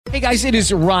Hey guys, it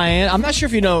is Ryan. I'm not sure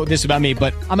if you know this about me,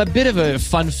 but I'm a bit of a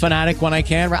fun fanatic when I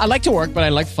can. I like to work, but I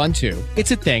like fun too.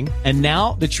 It's a thing. And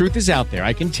now the truth is out there.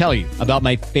 I can tell you about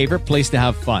my favorite place to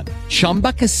have fun.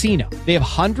 Chumba Casino. They have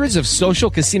hundreds of social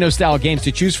casino style games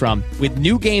to choose from with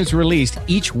new games released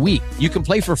each week. You can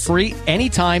play for free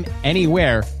anytime,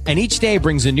 anywhere. And each day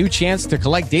brings a new chance to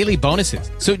collect daily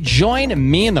bonuses. So join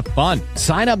me in the fun.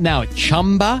 Sign up now at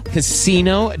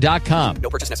ChumbaCasino.com. No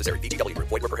purchase necessary. VGW.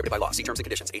 Void where prohibited by law. See terms and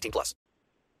conditions. 18+.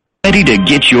 Ready to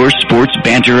get your sports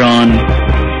banter on?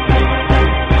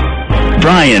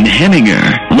 Brian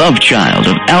Heminger, love child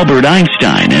of Albert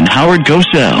Einstein and Howard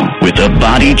Cosell, with a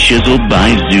body chiseled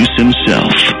by Zeus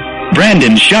himself.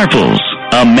 Brandon Sharples,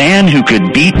 a man who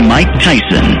could beat Mike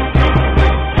Tyson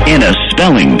in a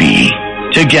spelling bee.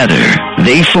 Together,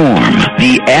 they form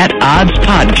the At Odds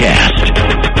Podcast.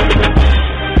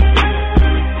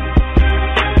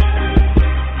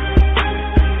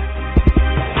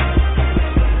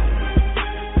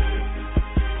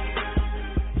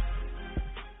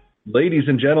 Ladies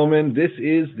and gentlemen, this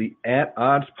is the At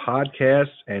Odds Podcast,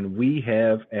 and we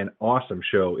have an awesome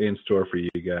show in store for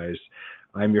you guys.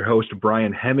 I'm your host,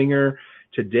 Brian Heminger.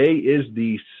 Today is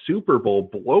the Super Bowl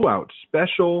blowout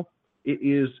special. It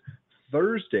is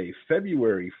Thursday,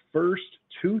 February 1st,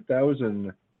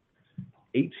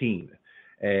 2018.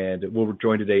 And we're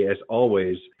joined today, as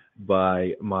always,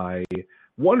 by my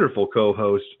wonderful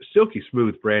co-host, Silky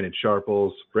Smooth Brandon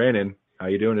Sharples. Brandon, how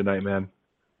you doing tonight, man?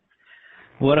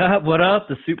 What up, what up?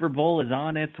 The Super Bowl is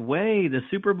on its way. The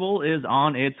Super Bowl is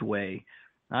on its way.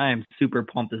 I am super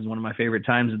pumped. This is one of my favorite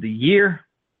times of the year.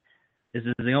 This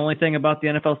is the only thing about the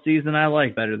NFL season I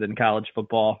like better than college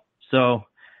football. So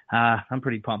I'm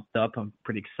pretty pumped up. I'm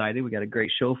pretty excited. We got a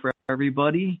great show for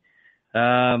everybody.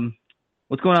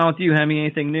 What's going on with you, Hemi?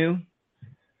 Anything new?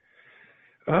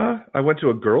 I went to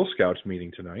a Girl Scouts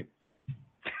meeting tonight.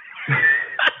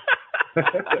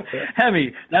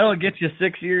 Hemi, that'll get you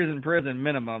 6 years in prison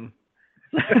minimum.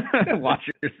 Watch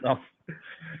yourself.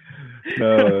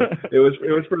 It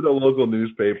was for the local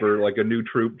newspaper. Like, a new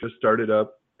troop just started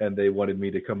up, and they wanted me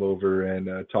to come over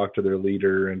and talk to their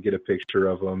leader and get a picture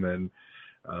of them and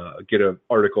get an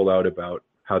article out about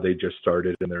how they just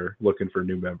started and they're looking for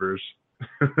new members.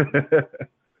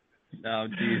 Oh,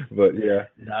 geez. But yeah,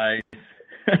 nice.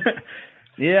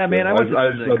 Yeah, man. I just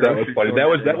thought that was funny. That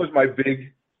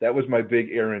was my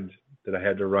big errand that I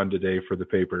had to run today for the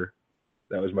paper.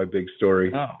 That was my big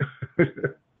story. Oh,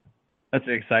 that's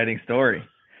an exciting story.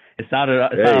 It sounded a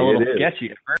little sketchy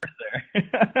at first there.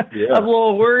 Yeah. I was a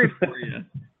little worried for you.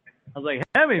 I was like,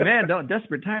 Hemi, man,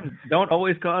 desperate times don't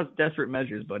always cause desperate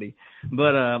measures, buddy.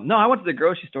 But no, I went to the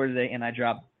grocery store today and I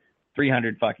dropped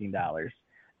 $300 fucking dollars,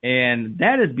 and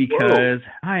that is because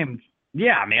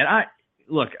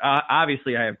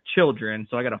obviously I have children,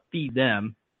 so I got to feed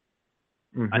them.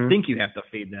 Mm-hmm. I think you have to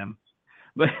feed them,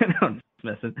 but no, I'm just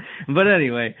messing. But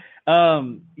anyway,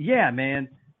 man,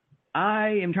 I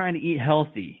am trying to eat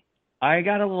healthy. I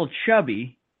got a little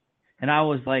chubby, and I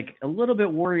was like a little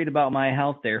bit worried about my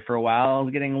health there for a while. I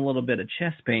was getting a little bit of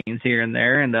chest pains here and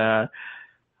there, and I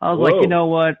was like, you know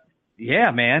what?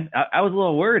 Yeah, man, I was a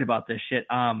little worried about this shit.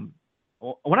 When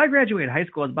I graduated high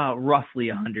school, I was about roughly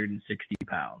 160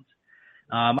 pounds.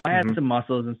 I had some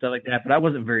muscles and stuff like that, but I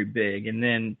wasn't very big. And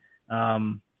then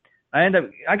when I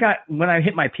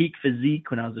hit my peak physique,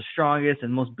 when I was the strongest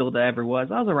and most built I ever was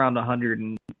around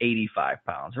 185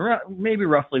 pounds, or maybe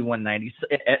roughly 190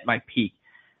 at my peak.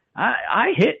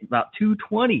 I hit about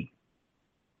 220.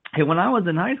 And when I was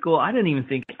in high school, I didn't even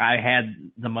think I had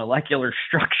the molecular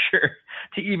structure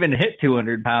to even hit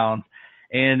 200 pounds.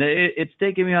 And it's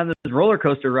taken me on this roller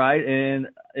coaster ride, and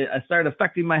it started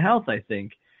affecting my health, I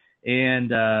think.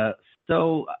 And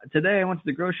so today I went to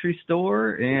the grocery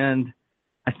store and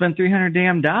I spent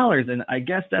 $300 and I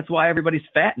guess that's why everybody's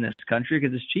fat in this country,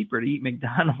 because it's cheaper to eat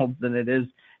McDonald's than it is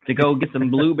to go get some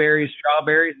blueberries,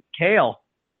 strawberries, and kale.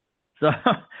 So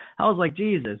I was like,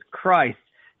 Jesus Christ.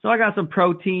 So I got some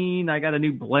protein. I got a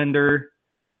new blender.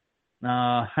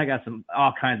 I got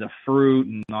all kinds of fruit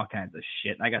and all kinds of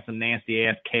shit. I got some nasty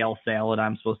ass kale salad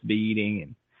I'm supposed to be eating.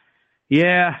 And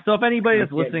yeah. So if anybody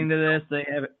is listening to this, they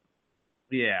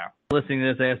have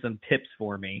some tips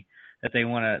for me that they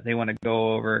want to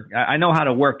go over. I know how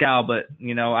to work out, but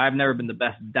I've never been the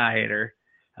best dieter.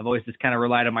 I've always just kind of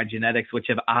relied on my genetics, which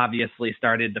have obviously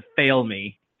started to fail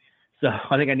me. So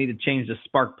I think I need to change the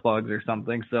spark plugs or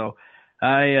something. So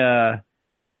I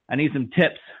need some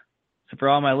tips. So for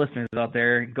all my listeners out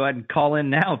there, go ahead and call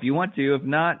in now if you want to. If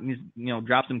not,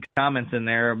 drop some comments in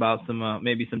there about some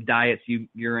maybe some diets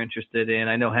you're interested in.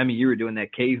 I know, Hemi, you were doing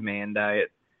that caveman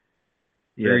diet.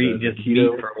 You're eating just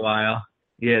meat for a while.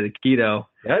 Yeah, the keto.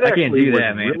 That I can't do was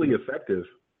that, man. Really effective.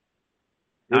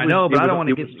 I know, but I don't want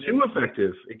to get. It was too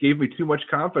effective. It gave me too much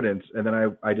confidence, and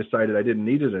then I decided I didn't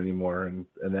need it anymore, and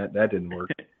that didn't work.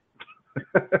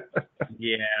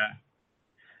 Yeah,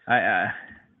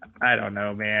 I don't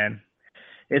know, man.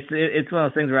 It's one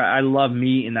of those things where I love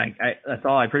meat, and I that's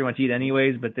all I pretty much eat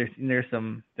anyways. But there's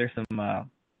some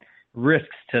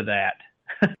risks to that.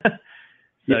 So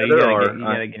yeah, you there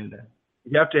gotta get into.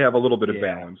 You have to have a little bit of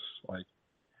balance,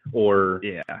 or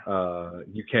yeah,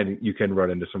 you can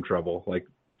run into some trouble. Like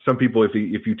some people, if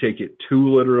you take it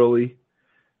too literally,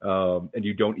 and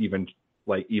you don't even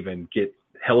get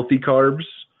healthy carbs,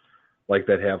 like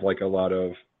that have like a lot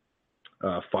of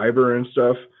fiber and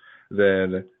stuff,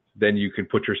 then you can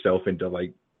put yourself into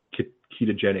like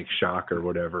ketogenic shock or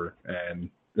whatever, and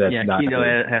that's not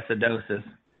ketoacidosis.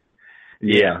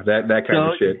 Yeah, that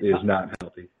kind of shit is not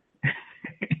healthy.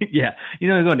 Yeah,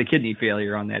 you're going to kidney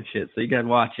failure on that shit, so you gotta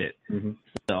watch it. Mm-hmm.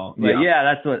 So, but yeah,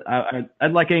 that's what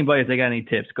I'd like anybody if they got any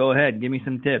tips. Go ahead, give me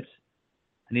some tips.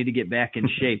 I need to get back in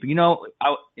shape.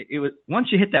 It was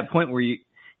once you hit that point where you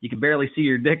can barely see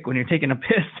your dick when you're taking a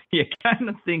piss, you kind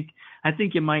of think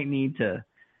you might need to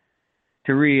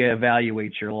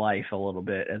reevaluate your life a little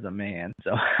bit as a man.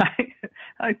 So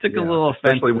I took a little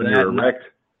offense, especially when you're erect.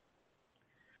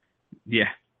 Yeah,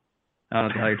 I don't know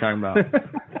what the hell you're talking about.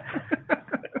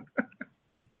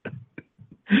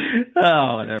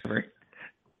 Oh, whatever.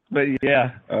 But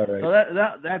yeah. All right.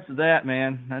 So that's that,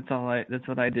 man. That's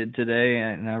what I did today,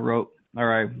 and I wrote. All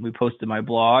right, we posted my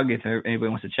blog. If anybody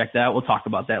wants to check that out, we'll talk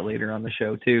about that later on the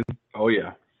show too. Oh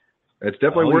yeah, it's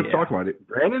definitely worth talking about it.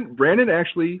 Brandon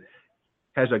actually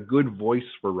has a good voice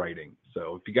for writing.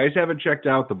 So if you guys haven't checked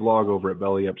out the blog over at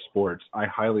Belly Up Sports, I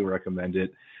highly recommend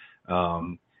it.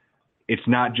 It's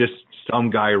not just some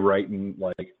guy writing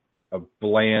like a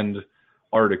bland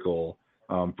article.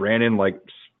 Brandon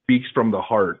speaks from the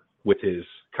heart with his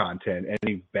content, and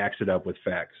he backs it up with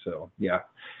facts. So yeah,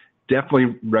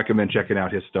 definitely recommend checking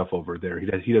out his stuff over there.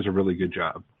 He does a really good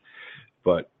job.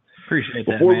 But appreciate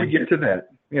that. Before we get to that,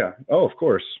 yeah, oh of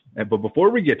course. But before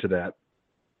we get to that,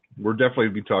 we're definitely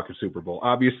going to be talking Super Bowl.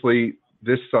 Obviously,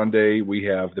 this Sunday we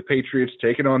have the Patriots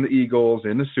taking on the Eagles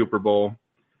in the Super Bowl.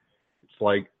 It's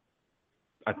like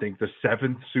I think the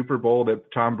 7th Super Bowl that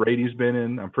Tom Brady's been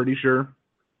in. I'm pretty sure.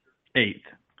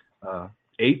 8th.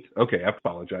 8th? Okay, I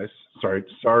apologize.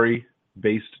 Sorry,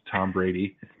 based Tom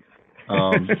Brady.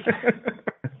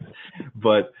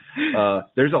 But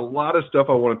there's a lot of stuff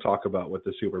I want to talk about with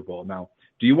the Super Bowl. Now,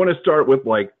 do you want to start with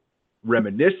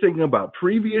reminiscing about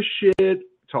previous shit,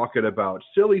 talking about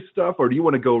silly stuff, or do you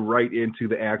want to go right into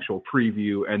the actual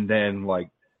preview and then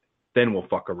we'll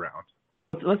fuck around?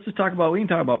 Let's just talk about. We can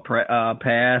talk about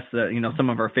past, some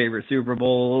of our favorite Super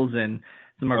Bowls and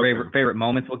some of our favorite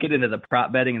moments. We'll get into the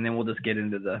prop betting, and then we'll just get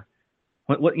into the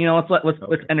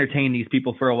let's entertain these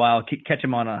people for a while, catch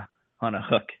them on a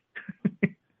hook.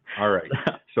 All right.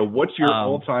 So what's your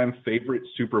all-time favorite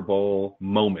Super Bowl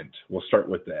moment? We'll start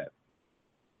with that.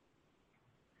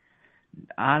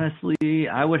 Honestly,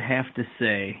 I would have to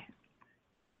say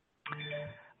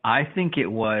I think it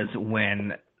was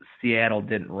when Seattle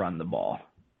didn't run the ball.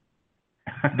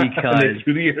 Because they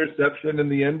threw the interception in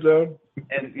the end zone?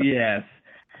 And yes.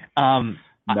 I'm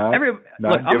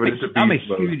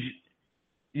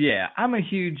a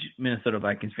huge Minnesota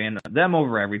Vikings fan. Them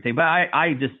over everything. But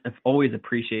I just have always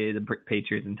appreciated the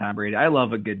Patriots and Tom Brady. I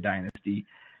love a good dynasty.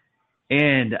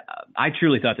 And I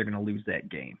truly thought they're going to lose that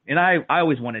game. And I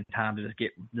always wanted Tom to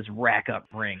just rack up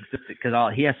rings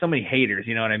because he has so many haters,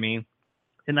 you know what I mean?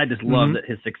 And I just loved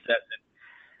his success.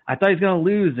 I thought he was going to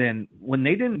lose. And when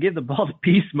they didn't give the ball to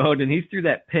beast mode and he threw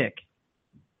that pick,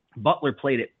 Butler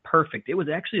played it perfect. It was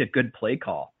actually a good play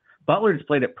call. Butler just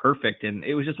played it perfect. And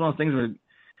it was just one of those things where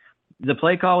the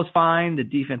play call was fine. The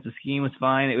defensive scheme was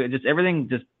fine. It was just everything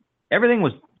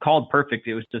was called perfect.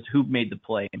 It was just who made the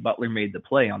play, and Butler made the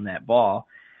play on that ball.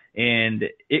 And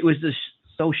it was just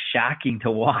so shocking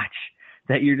to watch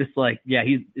that you're just like, yeah,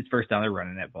 it's first down, they're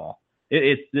running that ball.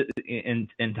 And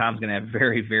Tom's going to have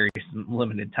very, very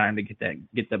limited time to get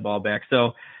that ball back.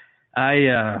 So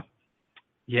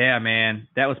yeah, man,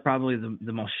 that was probably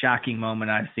the most shocking moment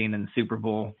I've seen in the Super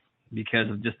Bowl because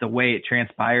of just the way it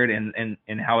transpired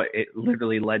and how it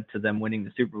literally led to them winning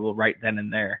the Super Bowl right then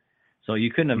and there. So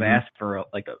you couldn't have asked for a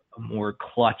more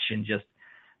clutch and just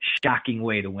shocking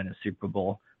way to win a Super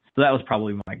Bowl. So that was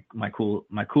probably my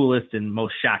coolest and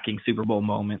most shocking Super Bowl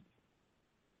moment.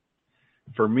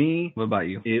 For me, what about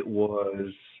you? It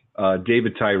was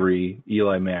David Tyree,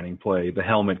 Eli Manning play, the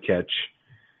helmet catch.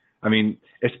 I mean,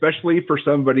 especially for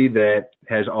somebody that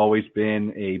has always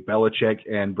been a Belichick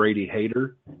and Brady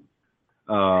hater,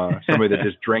 somebody that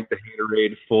just drank the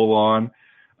Haterade full on.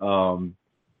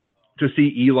 To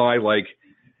see Eli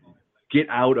get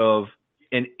out of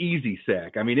an easy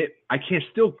sack. I mean, I can't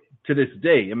still to this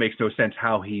day, it makes no sense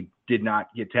how he did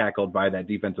not get tackled by that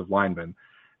defensive lineman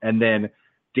and then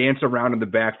dance around in the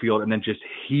backfield and then just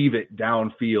heave it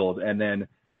downfield. And then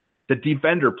the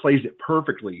defender plays it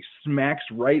perfectly, smacks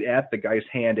right at the guy's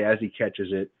hand as he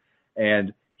catches it.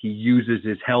 And he uses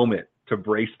his helmet to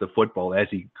brace the football as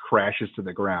he crashes to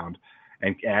the ground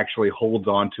and actually holds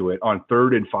on to it on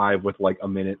 3rd and 5 with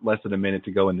less than a minute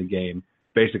to go in the game.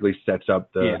 Basically sets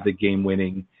up the game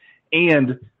winning,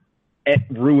 and it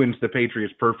ruins the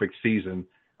Patriots' perfect season.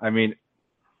 I mean,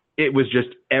 it was just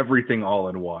everything all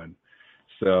in one.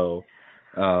 So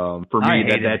for me,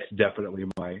 that's definitely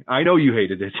I know you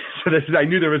hated it. So I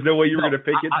knew there was no way you were going to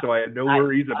pick it, so I had no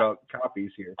worries about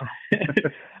copies here.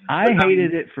 I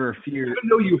hated it for fear. Even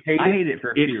though you hate it, I hate it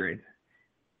for fear.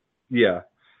 Yeah,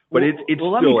 but it's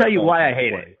well. Let me tell you why I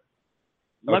hate it.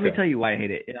 Let me Okay. tell you why I hate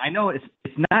it. And I know it's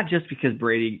not just because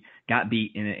Brady got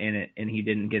beat in it and he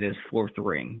didn't get his 4th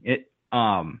ring.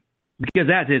 Because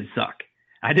that did suck.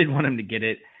 I didn't want him to get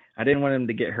it. I didn't want him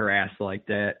to get harassed like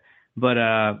that. But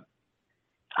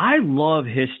I love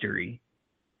history,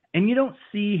 and you don't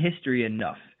see history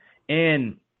enough.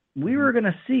 And we were going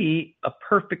to see a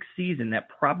perfect season that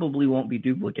probably won't be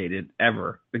duplicated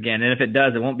ever again. And if it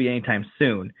does, it won't be anytime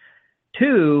soon.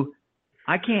 2,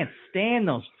 I can't stand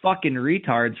those fucking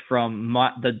retards from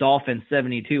the Dolphins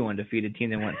 72 undefeated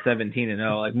team that went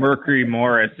 17-0, like Mercury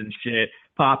Morris and shit,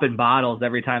 popping bottles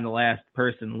every time the last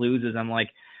person loses. I'm like,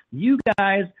 you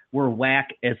guys were whack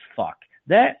as fuck.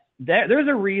 There's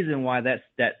a reason why that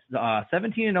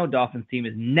 17-0 Dolphins team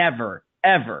is never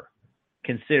ever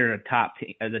considered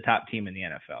the top team in the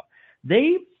NFL.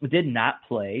 They did not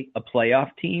play a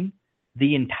playoff team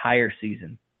the entire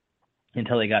season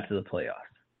until they got to the playoffs.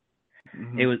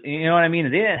 Mm-hmm. It was, you know what I mean?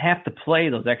 They didn't have to play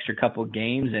those extra couple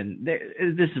games, and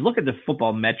look at the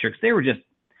football metrics. They were just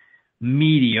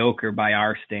mediocre by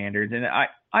our standards, and I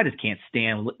just can't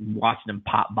stand watching them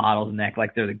pop bottles and act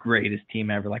like they're the greatest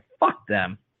team ever. Like, fuck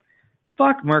them.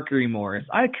 Fuck Mercury Morris.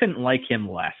 I couldn't like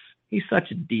him less. He's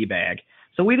such a D-bag.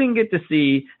 So we didn't get to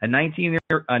see a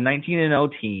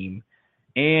 19-0 team,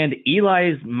 and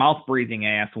Eli's mouth-breathing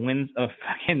ass wins a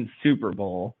fucking Super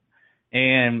Bowl,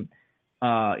 and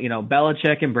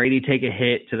Belichick and Brady take a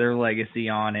hit to their legacy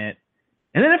on it,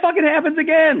 and then it fucking happens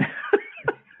again.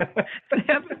 It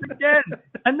happens again.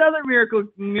 Another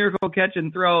miracle catch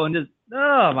and throw, and just,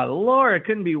 oh my Lord, it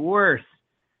couldn't be worse.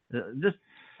 Just,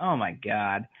 oh my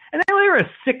God. And they were a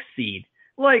 6 seed.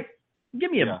 Like, give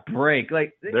me a break.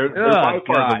 Like, they're by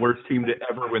far the worst team to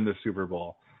ever win the Super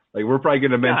Bowl. Like, we're probably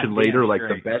going to mention later,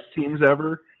 the best teams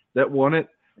ever that won it,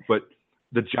 but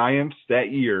the Giants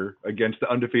that year against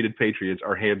the undefeated Patriots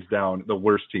are hands down the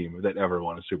worst team that ever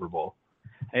won a Super Bowl.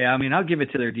 Hey, I mean, I'll give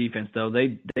it to their defense though.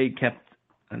 They kept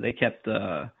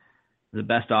the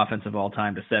best offense of all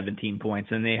time to 17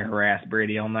 points, and they harassed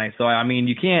Brady all night. So I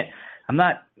mean, I'm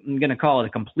not going to call it a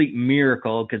complete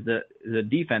miracle because the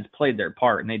defense played their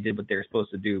part and they did what they were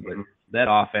supposed to do. But that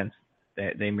offense,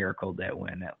 they miracled that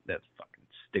win. That's fucking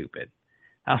stupid.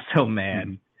 I was so mad.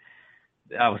 Mm-hmm.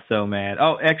 I was so mad.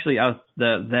 Oh, actually,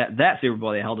 that Super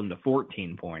Bowl they held them to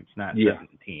 14 points, not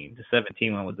 17. The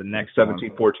 17 one was the next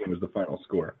 17-14 was the final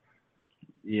score.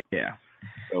 Yeah.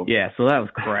 So that was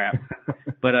crap.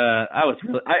 But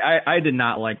I did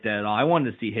not like that at all. I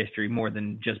wanted to see history more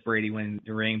than just Brady winning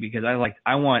the ring because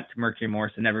I want Mercury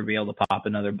Morris to never be able to pop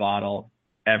another bottle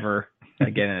ever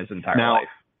again in his entire life.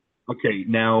 Okay,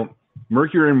 now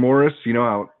Mercury Morris, you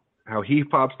know how he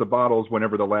pops the bottles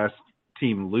whenever the last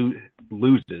team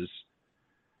loses.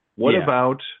 What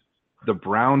about the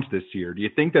Browns this year? Do you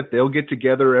think that they'll get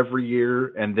together every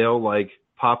year and they'll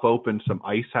pop open some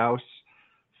ice house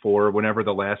for whenever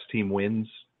the last team wins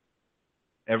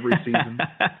every season?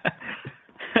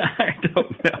 I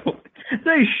don't know.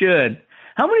 They should.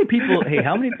 How many people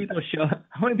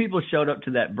showed up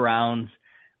to that Browns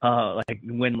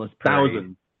winless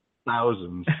parade?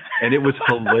 Thousands. And it was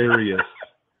hilarious.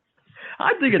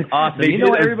 I think it's awesome. They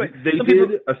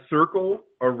did a circle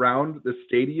around the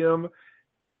stadium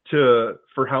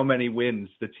for how many wins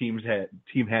the team had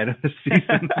in the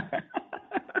season.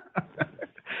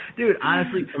 Dude,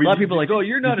 honestly, a lot of people are like, "Oh,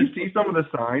 you're not." Did you see some of the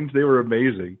signs? They were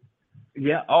amazing.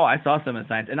 Yeah. Oh, I saw some of the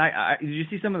signs, and I did you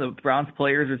see some of the Browns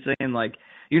players are saying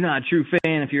 "You're not a true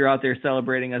fan if you're out there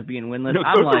celebrating us being winless." No,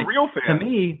 those are real fans. To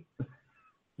me,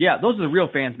 yeah, those are the real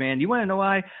fans, man. You want to know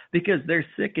why? Because they're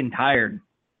sick and tired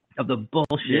of the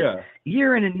bullshit. Yeah.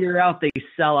 Year in and year out, they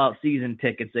sell out season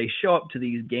tickets. They show up to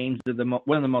these games. They're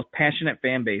one of the most passionate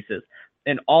fan bases.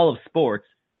 in all of sports,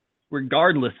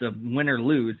 regardless of win or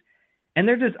lose. And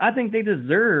I think they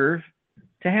deserve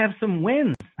to have some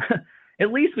wins.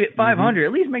 At least we at 500,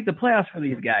 at least make the playoffs for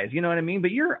these guys. You know what I mean?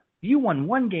 But you won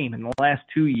one game in the last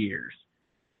 2 years.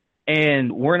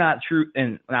 And we're not true,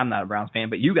 and I'm not a Browns fan,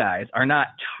 but you guys are not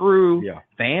true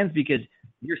fans because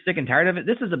you're sick and tired of it.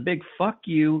 This is a big fuck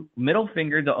you, middle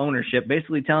finger to ownership,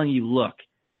 basically telling you, look,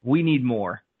 we need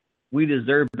more. We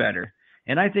deserve better.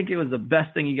 And I think it was the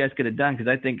best thing you guys could have done because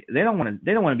I think they don't want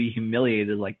to be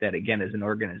humiliated like that again as an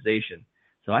organization.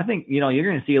 So I think, you're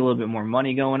going to see a little bit more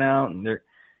money going out, and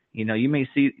you may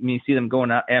see them going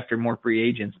out after more free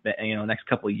agents, next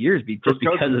couple of years because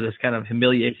of this kind of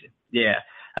humiliation. Yeah.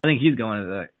 I think he's going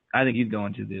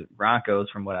to the Broncos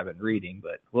from what I've been reading,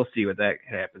 but we'll see what that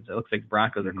happens. It looks like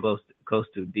Broncos are close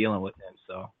to dealing with him.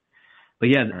 So, but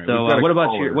yeah. Right, so what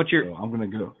about what's your? So I'm gonna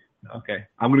go. Okay.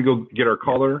 I'm gonna go get our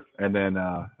caller, and then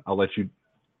I'll let you.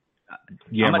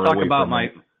 I'm gonna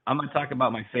talk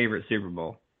about my favorite Super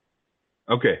Bowl.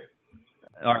 Okay.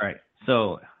 All right.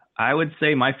 So I would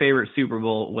say my favorite Super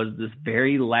Bowl was this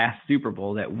very last Super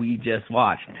Bowl that we just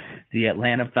watched. The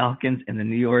Atlanta Falcons and the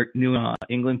New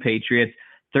England Patriots,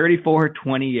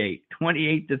 34-28,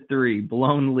 28-3,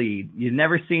 blown lead. You've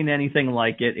never seen anything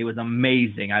like it. It was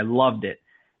amazing. I loved it.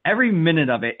 Every minute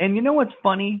of it. And you know what's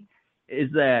funny is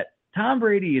that Tom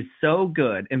Brady is so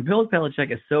good and Bill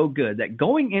Belichick is so good that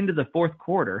going into the fourth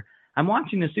quarter, I'm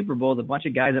watching the Super Bowl with a bunch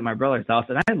of guys at my brother's house,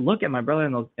 and I look at my brother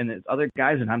and those other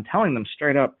guys, and I'm telling them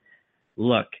straight up,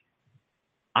 look,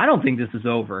 I don't think this is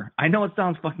over. I know it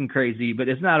sounds fucking crazy, but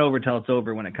it's not over till it's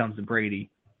over when it comes to Brady.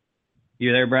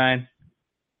 You there, Brian?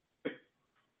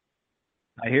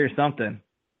 I hear something.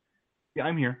 Yeah,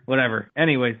 I'm here. Whatever.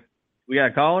 Anyways, we got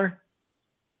a caller?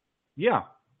 Yeah.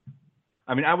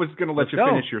 I mean, I was going to let you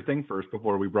finish your thing first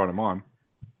before we brought him on.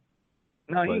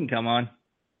 No, he can come on.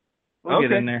 We'll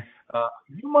get in there.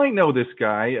 You might know this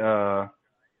guy.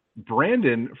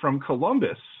 Brandon from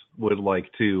Columbus would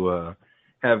like to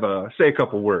say a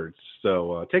couple words.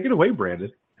 So take it away,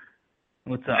 Brandon.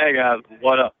 What's up? Hey, guys.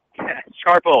 What up?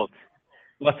 Sharples.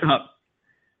 What's up?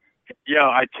 Yo,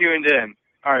 I tuned in.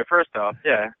 All right, first off,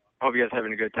 I hope you guys are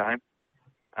having a good time.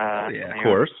 Yeah, of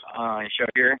course. Show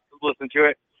here. Listen to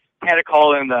it. Had to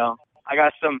call in, though. I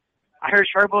heard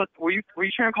Sharples. Were you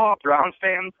trying to call Browns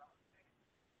fans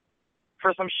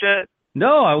for some shit?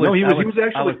 No, he was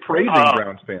actually praising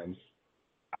Browns fans.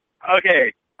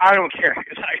 Okay, I don't care.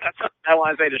 That's what I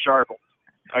want to say to Sharples.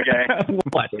 Okay?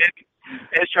 What?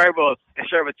 It's Sharples.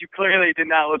 You clearly did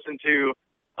not listen to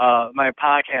my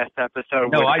podcast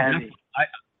episode. No,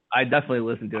 I definitely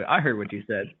listened to it. I heard what you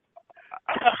said.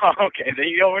 Okay, then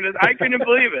you know what it is. I couldn't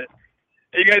believe it.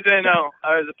 You guys didn't know.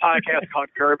 There was a podcast called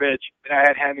Garbage, and I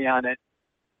had Hemi on it.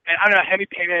 And I don't know, Hemi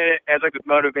painted it as like this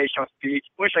motivational speech,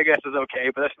 which I guess is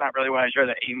okay, but that's not really what I try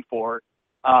to aim for.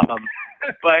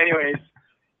 But anyways,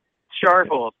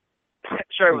 Sharples,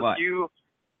 you,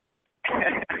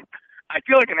 I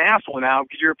feel like an asshole now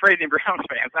because you're praising Browns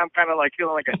fans. I'm kind of like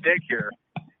feeling like a dick here,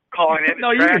 calling in.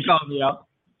 No, you can call me out.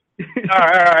 All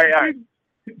right.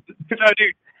 So,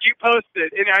 dude, you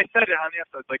posted, and I said it on the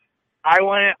episode, like, I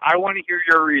want to hear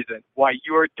your reason why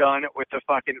you are done with the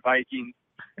fucking Vikings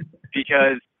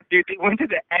because, dude, they went to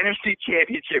the NFC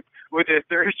Championship with a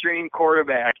third-string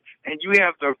quarterback, and you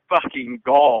have the fucking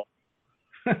gall.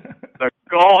 The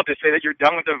gall to say that you're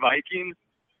done with the Vikings?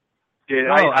 Dude,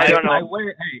 no, I don't know.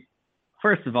 Hey,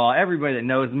 first of all, everybody that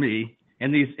knows me,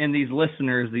 and these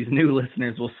listeners, these new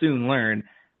listeners will soon learn,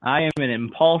 I am an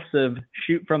impulsive,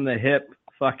 shoot-from-the-hip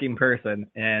fucking person,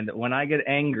 and when I get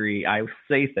angry, I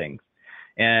say things.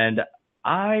 And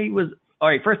all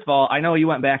right, first of all, I know you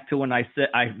went back to when I said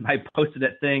I posted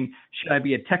that thing, should I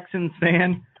be a Texans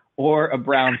fan or a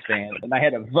Browns fan? And I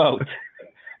had to vote.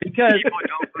 Because people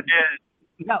don't forget.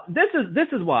 Now, this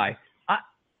is why.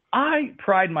 I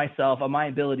pride myself on my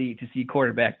ability to see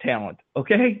quarterback talent,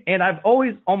 okay? And I've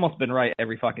always almost been right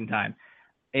every fucking time.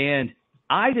 And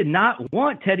I did not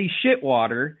want Teddy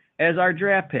Shitwater as our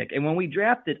draft pick. And when we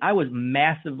drafted, I was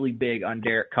massively big on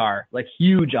Derek Carr, like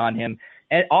huge on him.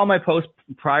 And all my posts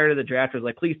prior to the draft was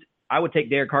like, please, I would take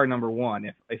Derek Carr number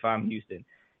one if I'm Houston.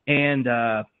 And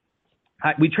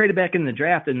we traded back in the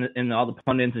draft, and all the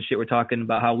pundits and shit were talking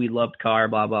about how we loved Carr,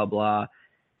 blah, blah, blah.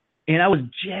 And I was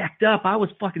jacked up. I was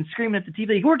fucking screaming at the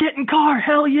TV, we're getting Carr.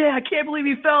 Hell yeah. I can't believe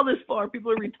he fell this far.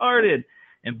 People are retarded.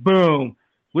 And boom,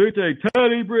 we take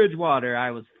Teddy Bridgewater.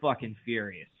 I was fucking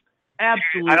furious.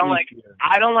 Absolutely. I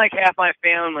don't like half my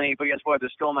family, but guess what? They're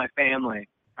still my family.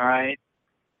 All right?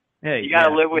 Hey, you got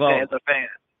to live with it as a fan.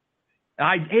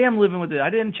 I am living with it. I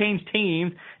didn't change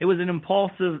teams. It was an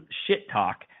impulsive shit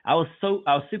talk. I was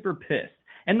super pissed.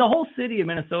 And the whole city of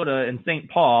Minnesota and St.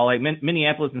 Paul, like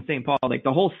Minneapolis and St. Paul, like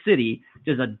the whole city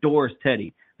just adores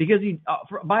Teddy because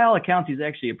by all accounts, he's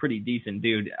actually a pretty decent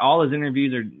dude. All his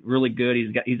interviews are really good.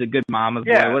 He's a good mama's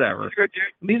boy, whatever. He's a good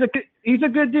dude. He's a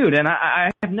good dude, and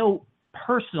I have no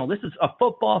personal. This is a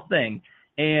football thing,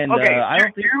 and okay, I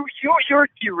don't think you're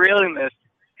derailing this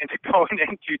into going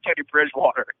into Teddy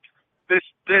Bridgewater. That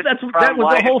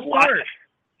was the whole start.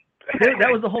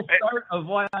 That was the whole start of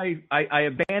why I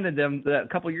abandoned them a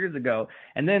couple years ago.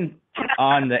 And then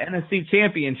on the NFC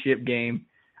Championship game,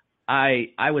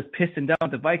 I was pissing down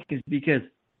at the Vikings because,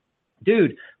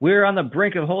 dude, we're on the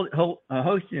brink of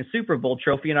hosting a Super Bowl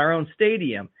trophy in our own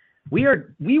stadium. We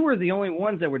were the only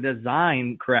ones that were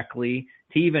designed correctly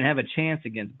to even have a chance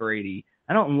against Brady.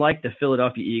 I don't like the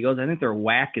Philadelphia Eagles. I think they're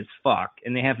whack as fuck,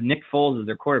 and they have Nick Foles as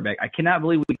their quarterback. I cannot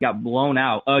believe we got blown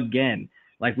out again,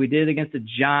 like we did against the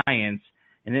Giants,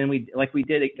 and then we did like when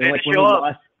we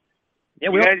lost. Yeah,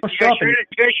 we almost show up. You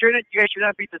guys should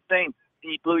not beat the Saints.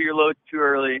 And you blew your load too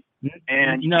early,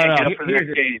 and you can't get up for the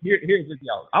next game. Here's the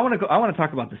deal. I want to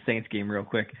talk about the Saints game real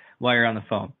quick while you're on the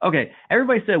phone. Okay,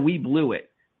 everybody said we blew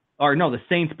it. Or no, the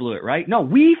Saints blew it, right? No,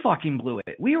 we fucking blew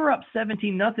it. We were up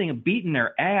 17-0 and beating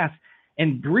their ass.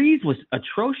 And Breeze was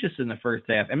atrocious in the first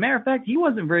half. As a matter of fact, he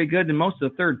wasn't very good in most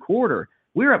of the third quarter.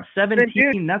 We were up 17-0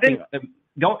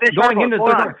 going into the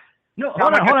third quarter. No,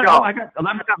 hold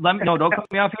on. No, don't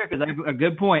cut me off here because I have a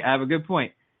good point. I have a good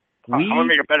point. I'm gonna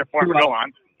make a better point. Go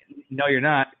on. No, you're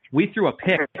not. We threw a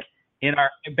pick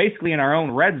basically in our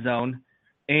own red zone,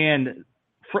 and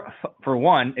for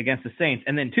one against the Saints,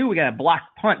 and then two we got a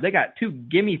blocked punt. They got two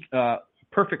gimme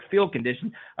perfect field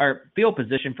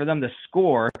position for them to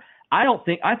score. I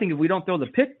think if we don't throw the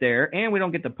pick there and we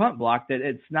don't get the punt block, that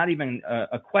it's not even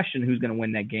a question who's going to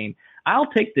win that game. I'll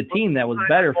take the team that was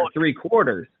better for 3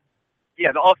 quarters.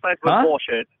 Yeah, the offside was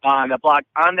bullshit on the block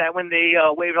on that when they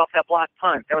waved off that block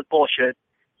punt. That was bullshit,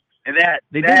 and that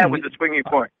was the swinging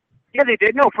point. Yeah, they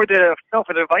did. No, for the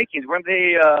Vikings, weren't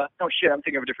they? No shit, I'm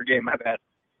thinking of a different game. My bad.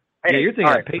 Hey, yeah, you're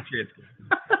thinking of Patriots.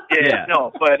 yeah,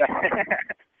 no,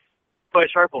 but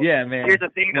Sharples. Yeah, man. Here's the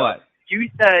thing, though. What? You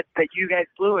said that you guys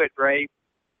blew it, right?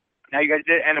 Now you guys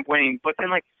did end up winning, but then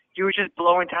you were just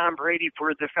blowing Tom Brady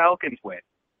for the Falcons win,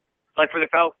 for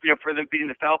them beating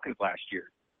the Falcons last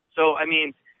year. So I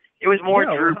mean, it was more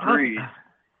Drew Brees.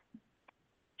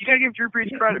 You gotta give Drew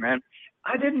Brees credit, man.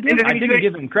 I didn't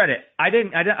give him credit. I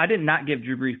did not give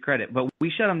Drew Brees credit, but we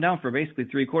shut him down for basically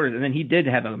 3 quarters, and then he did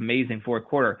have an amazing 4th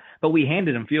quarter. But we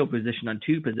handed him field position on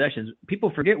 2 possessions.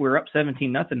 People forget we were up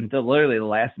 17-0 until literally the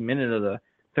last minute of the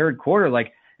 3rd quarter.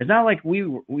 It's not like we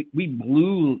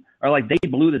blew or they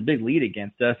blew the big lead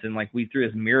against us, and we threw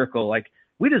this miracle.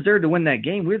 We deserved to win that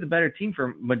game. We were the better team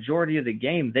for majority of the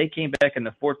game. They came back in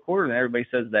the 4th quarter, and everybody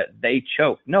says that they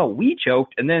choked. No, we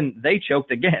choked, and then they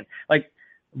choked again.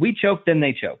 We choked, then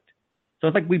they choked. So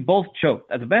it's we both choked.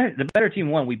 The better team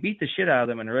won. We beat the shit out of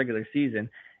them in the regular season,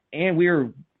 and we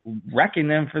were wrecking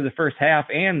them for the first half,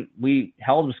 and we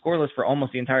held them scoreless for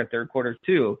almost the entire 3rd quarter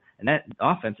too. And that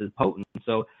offense is potent.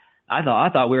 So I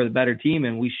thought we were the better team,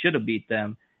 and we should have beat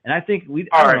them. And I think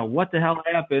I don't know what the hell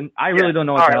happened. I really don't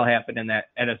know what the hell happened in that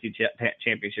NFC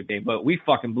Championship game, but we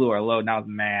fucking blew our load, and I was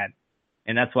mad.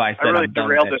 And that's why I said I really I'm done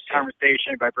derailed with this shit.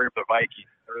 conversation by bringing up the Vikings.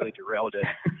 I really derailed it.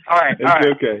 All right.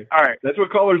 Okay. All right. That's what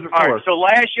callers are for. All right. So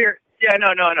last year, no.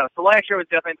 So last year was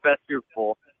definitely the best Super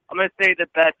Bowl. I'm going to say the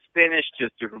best finished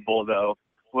Super Bowl, though,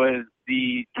 was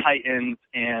the Titans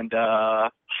and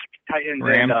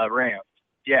Rams.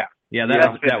 Yeah. Yeah,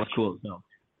 that was cool. No.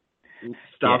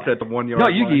 Stopped at the 1 yard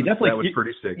line. Yugi, that was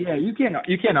pretty sick. Yeah, you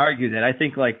can't argue that. I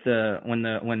think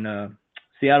when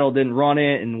Seattle didn't run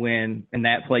it, and when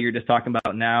that play you're just talking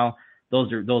about now,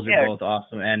 those are both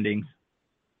awesome endings.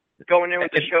 Going in with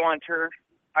the show on turf,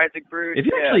 Isaac Bruce.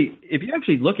 If you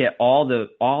actually look at all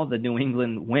the New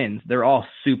England wins, they're all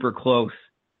super close.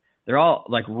 They're all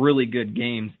really good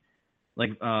games.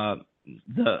 They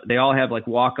all have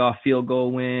walk-off field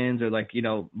goal wins or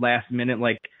last minute.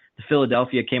 The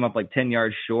Philadelphia came up 10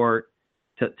 yards short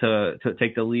to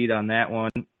take the lead on that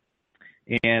one,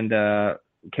 and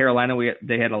Carolina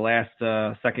they had a last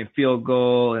second field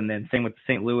goal, and then same with the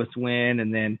St. Louis win,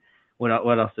 and then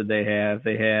what else did they have?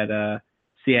 They had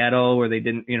Seattle where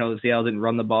Seattle didn't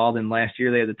run the ball. Then last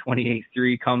year they had the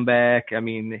 28-3 comeback. I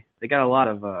mean, they got a lot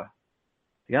of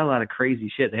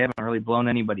crazy shit. They haven't really blown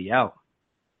anybody out.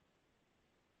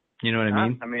 You know what I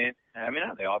mean? I mean,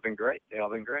 they've all been great.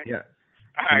 Yeah.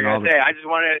 I gotta say, I just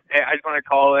want to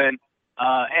call in.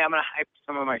 Hey, I'm gonna hype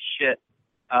some of my shit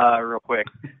real quick.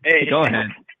 Hey, go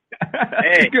ahead.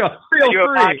 Hey,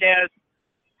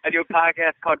 I do a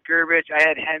podcast called Garbage. I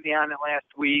had Henry on it last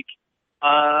week.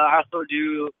 I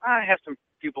have some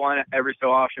people on it every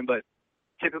so often, but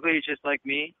typically it's just like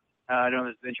me. I don't know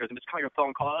if it's interesting. It's kind of a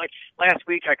phone call. Like last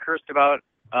week, I cursed about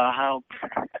how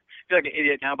I feel like an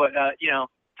idiot now, but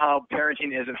how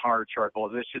parenting isn't hard,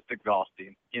 Sharples. It's just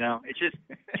exhausting. It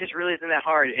just really isn't that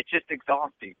hard. It's just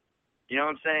exhausting. You know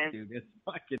what I'm saying? Dude, it's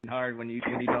fucking hard when you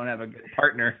don't have a good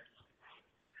partner.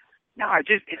 No, it's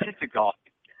just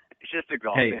exhausting. It's just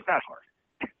exhausting. Hey. It's not hard.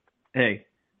 Hey,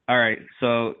 all right.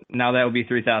 So now that would be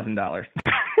 $3,000. All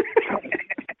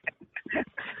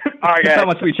right, guys. That's how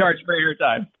much we charge for your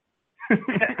time. All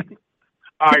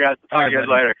right, guys. Talk to you guys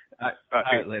later. All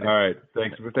right, later. All right.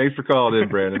 Thanks for calling in,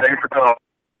 Brandon. Thanks for calling.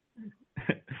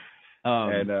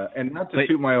 And not to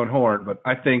toot my own horn, but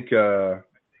I think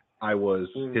I was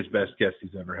his best guest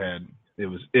he's ever had. It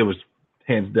was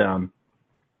hands down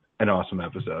an awesome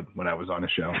episode when I was on a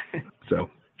show. So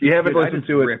if you haven't listened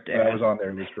to it, I was on there.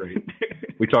 It was great.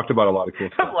 We talked about a lot of cool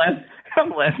stuff.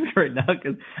 I'm laughing right now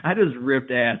because I just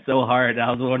ripped ass so hard. I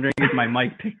was wondering if my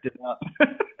mic picked it up.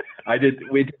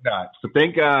 We did not. So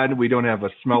thank God we don't have a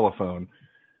smellophone.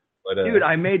 But, dude,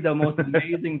 I made the most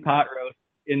amazing pot roast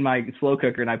in my slow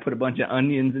cooker, and I put a bunch of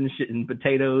onions and shit and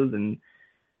potatoes and,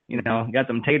 got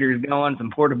some taters going,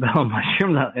 some portobello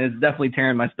mushrooms. And it's definitely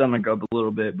tearing my stomach up a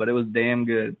little bit, but it was damn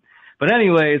good. But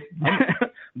anyways,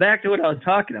 back to what I was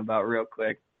talking about real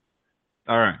quick.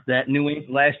 All right. That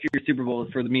last year's Super Bowl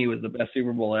for me was the best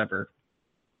Super Bowl ever.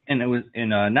 And it was it's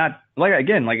not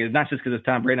just because it's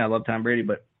Tom Brady. I love Tom Brady,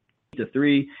 but to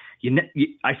 3,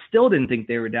 I still didn't think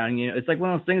they were down. It's like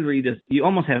one of those things where you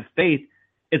almost have faith.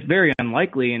 It's very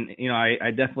unlikely, and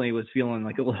I definitely was feeling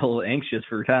like a little anxious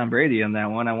for Tom Brady on that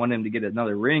one. I wanted him to get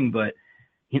another ring, but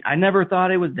I never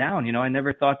thought it was down. I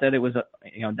never thought that it was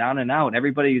down and out.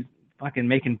 Everybody's fucking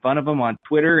making fun of him on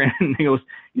Twitter, and you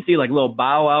see like little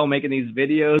Bow Wow making these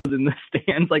videos in the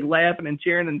stands, like laughing and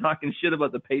cheering and talking shit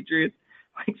about the Patriots,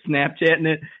 like Snapchatting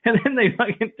it, and then they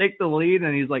fucking take the lead,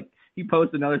 and he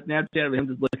posts another Snapchat of him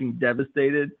just looking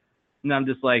devastated. And I'm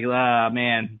just like,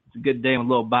 man, it's a good day when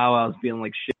little Bow Wow's feeling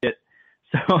like shit.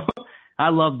 So I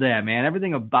love that, man.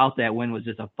 Everything about that win was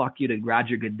just a fuck you to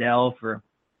Roger Goodell for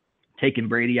taking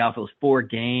Brady out those 4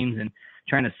 games and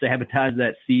trying to sabotage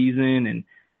that season.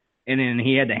 And then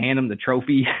he had to hand him the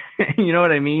trophy. You know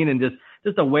what I mean? And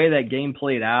just the way that game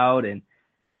played out. And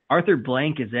Arthur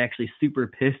Blank is actually super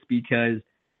pissed because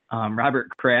Robert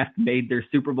Kraft made their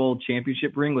Super Bowl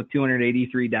championship ring with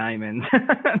 283 diamonds,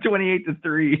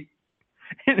 28-3.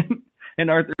 And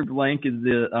Arthur Blank is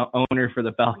the owner for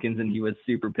the Falcons, and he was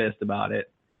super pissed about it.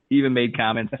 He even made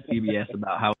comments to CBS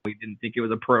about how he didn't think it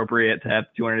was appropriate to have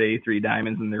 283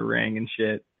 diamonds in their ring and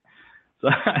shit. So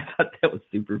I thought that was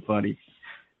super funny.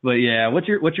 But yeah, what's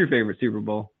your favorite Super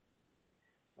Bowl?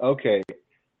 Okay,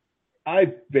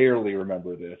 I barely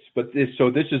remember this, but this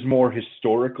is more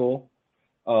historical.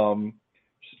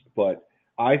 But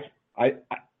I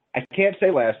can't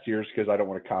say last year's because I don't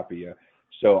want to copy you.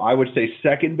 So I would say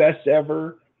second best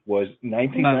ever was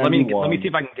 1991. Let me see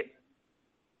if I can get.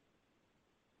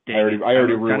 I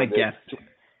already ruined it. Guess.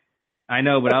 I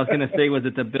know, but I was going to say, was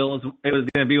it the Bills? It was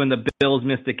going to be when the Bills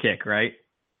missed a kick, right?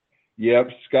 Yep,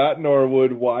 Scott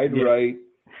Norwood, wide right.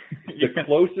 The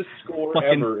closest score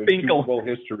ever in Super Bowl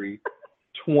history,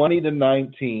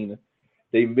 20-19.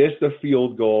 They missed a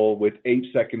field goal with 8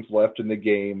 seconds left in the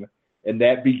game, and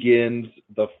that begins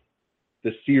the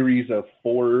series of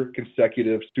 4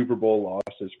 consecutive Super Bowl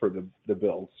losses for the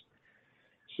Bills.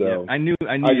 So yeah, I knew you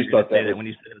were going to say that when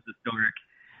you said it was historic.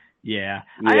 Yeah.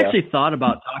 I actually thought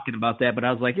about talking about that, but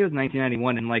I was like, it was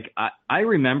 1991, and like I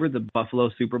remember the Buffalo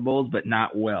Super Bowls, but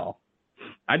not well.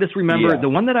 I just remember the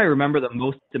one that I remember the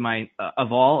most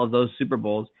of all of those Super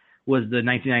Bowls was the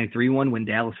 1993 one when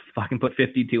Dallas fucking put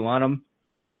 52 on them.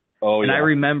 Oh, and I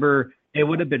remember it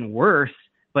would have been worse,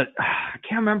 but I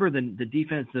can't remember the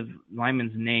defensive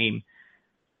lineman's name.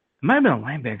 It might have been a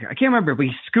linebacker. I can't remember, but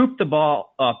he scooped the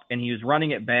ball up and he was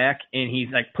running it back, and he's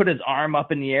like put his arm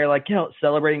up in the air like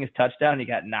celebrating his touchdown, and he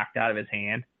got knocked out of his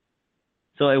hand.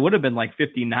 So it would have been like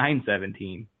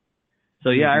 59-17. So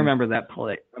yeah, I remember that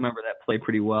play. I remember that play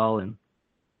pretty well.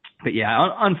 But yeah,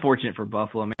 unfortunate for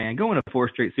Buffalo, man. Going to 4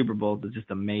 straight Super Bowls is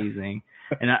just amazing.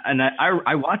 And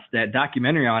I watched that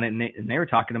documentary on it, and they were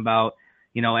talking about,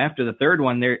 after the third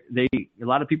one, a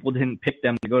lot of people didn't pick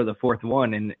them to go to the 4th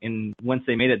one, and once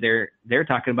they made it, they're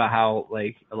talking about how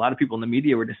like a lot of people in the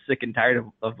media were just sick and tired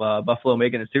of Buffalo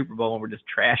making a Super Bowl, and were just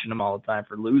trashing them all the time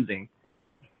for losing,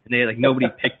 and they nobody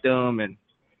picked them, and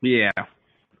yeah,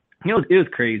 it was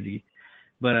crazy.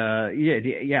 But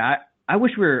I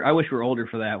wish we were older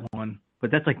for that one.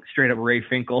 But that's like straight up Ray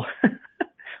Finkel.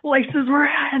 Laces were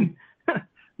in.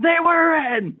 They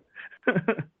were in.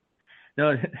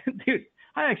 No, dude,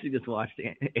 I actually just watched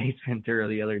Ace Ventura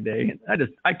the other day.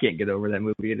 I can't get over that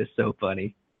movie. It is so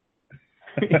funny.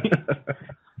 The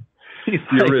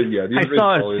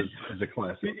original is a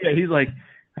classic. Yeah, he's like,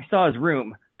 I saw his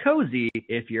room. Cozy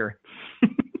if you're...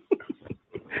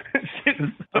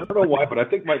 I don't know why, but I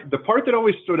think the part that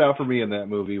always stood out for me in that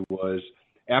movie was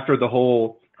after the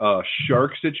whole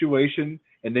shark situation,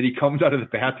 and then he comes out of the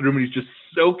bathroom and he's just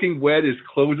soaking wet. His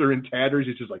clothes are in tatters.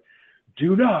 He's just like,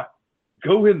 do not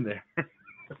go in there.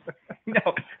 No,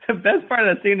 the best part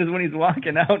of that scene is when he's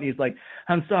walking out and he's like,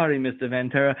 I'm sorry, Mr.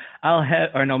 Ventura.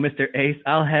 Mr. Ace,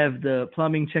 I'll have the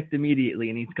plumbing checked immediately.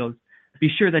 And he goes, be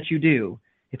sure that you do.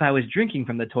 If I was drinking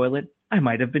from the toilet, I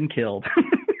might have been killed.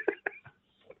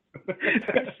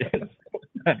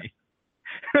 Funny.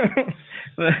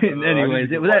 But anyways,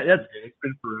 that's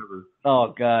been forever.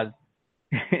 Oh God.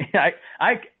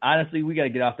 I honestly, we got to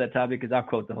get off that topic because I'll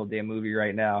quote the whole damn movie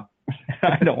right now.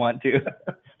 I don't want to.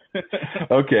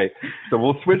 Okay, so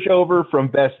we'll switch over from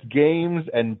best games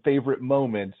and favorite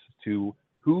moments to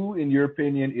who, in your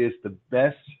opinion, is the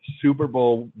best Super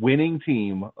Bowl winning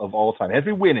team of all time. It has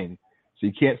to be winning, so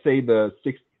you can't say the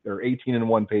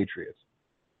 18-1 Patriots.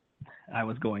 I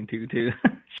was going to too.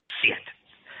 Shit.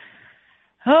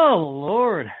 Oh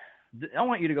Lord, I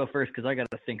want you to go first because I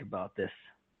got to think about this.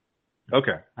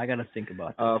 Okay. I got to think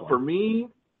about this. For me,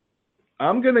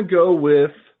 I'm gonna go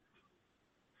with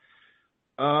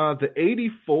the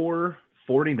 84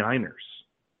 49ers.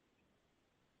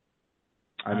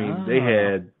 I mean, they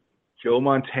had Joe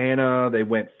Montana. They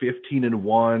went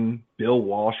 15-1. Bill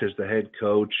Walsh as the head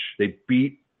coach. They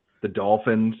beat the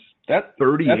Dolphins. That's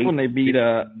 38. That's when they beat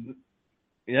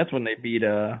That's when they beat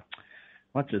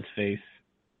what's his face,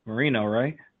 Marino,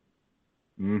 right?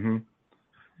 Mm-hmm.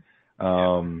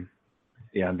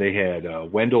 Yeah, they had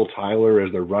Wendell Tyler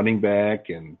as their running back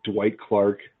and Dwight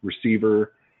Clark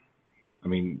receiver. I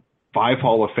mean, 5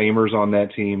 Hall of Famers on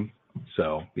that team.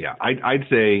 So, yeah, I'd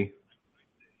say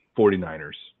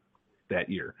 49ers that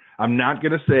year. I'm not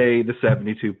going to say the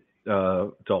 72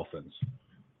 Dolphins.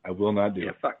 I will not do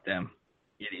it. Fuck them.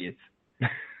 Idiots.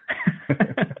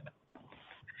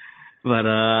 But,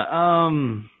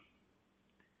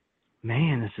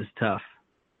 man, this is tough.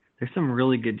 There's some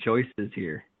really good choices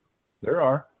here. There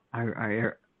are.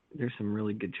 There's some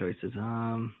really good choices.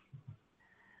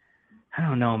 I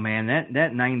don't know, man.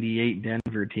 That 98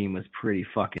 Denver team was pretty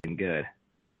fucking good.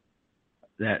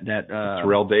 That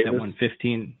Terrell Davis? That won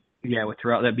 15. Yeah, with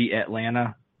Terrell, that beat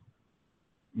Atlanta.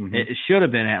 Mm-hmm. It should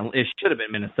have been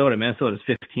Minnesota. Minnesota's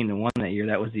 15-1 that year.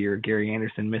 That was the year Gary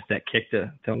Anderson missed that kick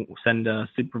to send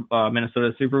Minnesota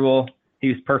to the Super Bowl. He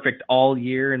was perfect all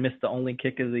year and missed the only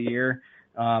kick of the year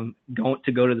go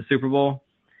to the Super Bowl.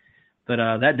 But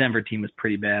that Denver team was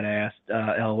pretty badass.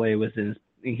 Elway was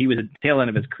he was at the tail end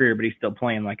of his career, but he's still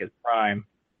playing like his prime.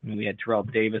 I mean, we had Terrell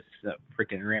Davis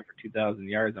freaking ran for 2,000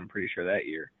 yards, I'm pretty sure, that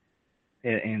year.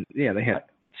 And yeah, they had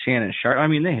Shannon Sharp. I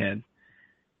mean, they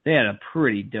had a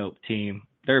pretty dope team.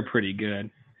 They're pretty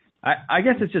good. I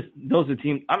guess it's just those are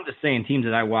teams. I'm just saying teams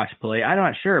that I watch play. I'm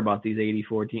not sure about these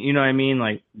 84 teams. You know what I mean?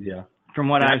 Like, yeah. From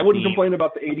what I wouldn't complain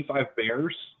about the 85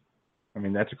 Bears. I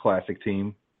mean, that's a classic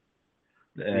team.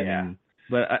 And yeah.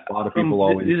 But a lot of people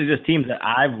always. These are just teams that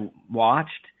I've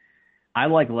watched. I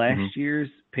like last year's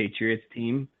Patriots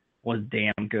team was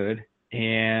damn good,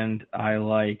 and I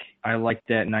like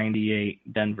that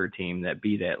 98 Denver team that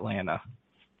beat Atlanta.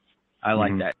 I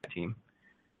like that team.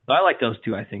 So I like those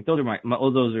two. I think those are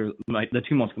the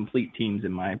two most complete teams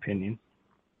in my opinion.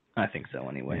 I think so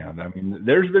anyway. Yeah, I mean,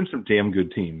 there's been some damn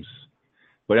good teams,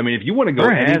 but I mean, if you want to go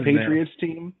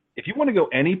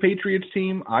any Patriots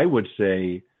team, I would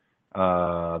say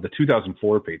the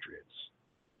 2004 Patriots.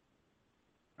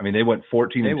 I mean, they went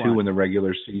 14-2 in the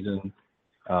regular season.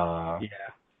 Yeah,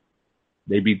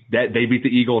 they beat the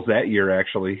Eagles that year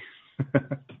actually.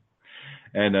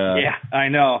 And yeah, I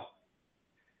know.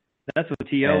 That's what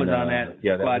T.O. was on that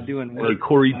squad doing.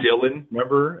 Corey Dillon,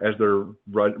 remember, as their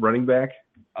running back?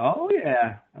 Oh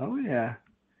yeah.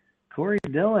 Corey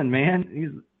Dillon,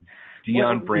 man.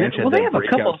 Deion Branch had that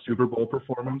breakout Super Bowl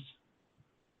performance.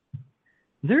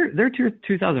 Their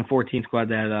 2014 squad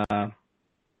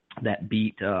that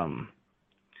beat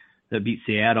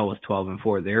Seattle was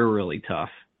 12-4. They're really tough.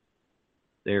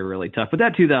 But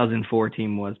that 2004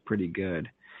 team was pretty good.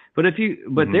 But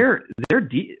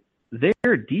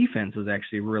their defense was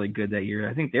actually really good that year.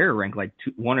 I think they were ranked like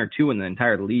 1 or 2 in the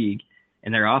entire league,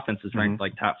 and their offense was ranked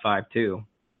like top 5 too.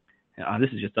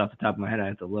 This is just off the top of my head. I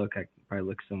have to look. I can probably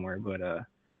look somewhere, but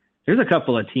there's a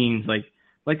couple of teams like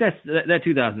that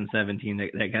 2017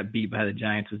 that got beat by the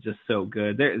Giants was just so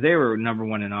good. They were number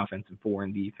 1 in offense and 4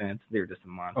 in defense. They were just a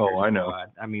monster. Oh, I know.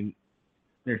 I mean,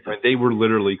 They were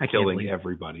literally killing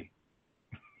everybody.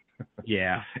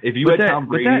 Yeah. If you had Tom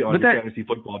Brady on your fantasy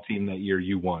football team that year,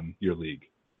 you won your league.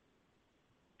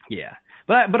 Yeah.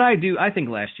 But I think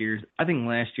last year's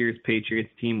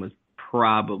Patriots team was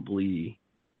probably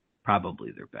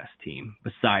their best team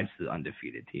besides the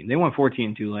undefeated team. They won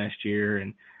 14-2 last year,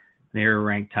 and they were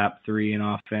ranked top 3 in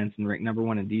offense and ranked number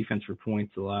 1 in defense for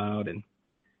points allowed, and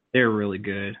they're really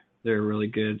good.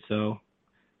 So,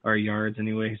 or yards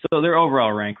anyway. So their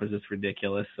overall rank was just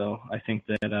ridiculous. So I think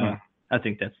that's their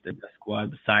best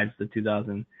squad besides the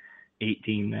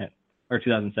 2017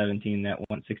 that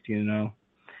won 16-0.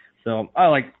 So I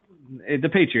like the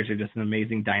Patriots are just an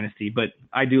amazing dynasty, but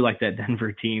I do like that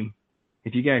Denver team.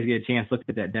 If you guys get a chance, look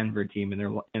at that Denver team in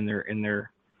their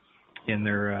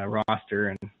roster,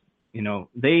 and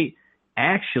they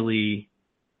actually,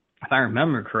 if I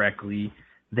remember correctly,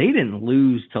 they didn't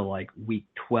lose till like week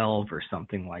 12 or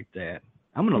something like that.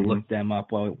 I'm gonna look them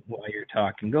up while you're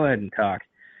talking. Go ahead and talk.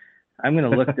 I'm gonna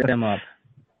look them up.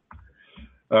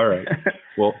 All right.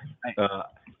 Well,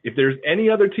 if there's any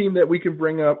other team that we can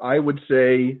bring up, I would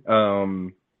say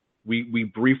we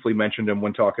briefly mentioned them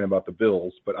when talking about the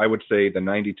Bills, but I would say the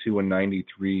 92 and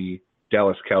 93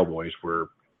 Dallas Cowboys were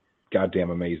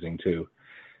goddamn amazing too.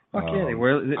 Okay, they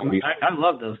were. I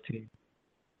love those teams.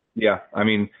 Yeah, I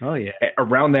mean,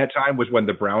 around that time was when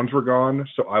the Browns were gone,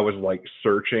 so I was like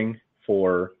searching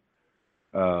for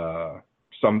a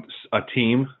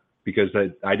team because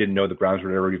I didn't know the Browns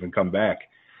would ever even come back.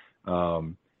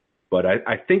 But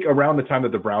I think around the time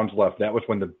that the Browns left, that was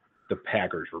when the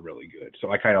Packers were really good.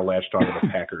 So I kind of latched onto the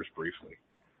Packers briefly.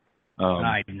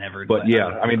 I never. But yeah,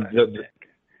 I mean,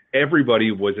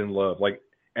 everybody was in love. Like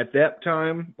at that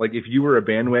time, like if you were a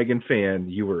bandwagon fan,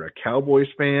 you were a Cowboys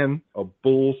fan, a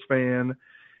Bulls fan,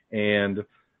 and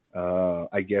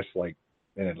I guess like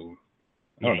I don't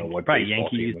know what probably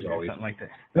Yankees or something like that.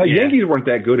 No, yeah. Yankees weren't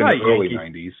that good in the early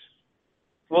 '90s.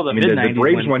 Well, the mid-'90s. The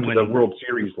Braves went to the World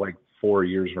Series like 4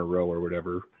 years in a row or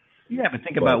whatever. Yeah, but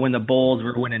think about when the Bulls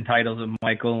were winning titles with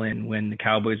Michael, and when the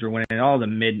Cowboys were winning all the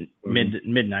mid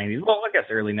 '90s. Well, I guess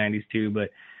early '90s too,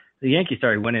 but the Yankees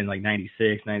started winning like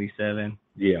 '96, '97.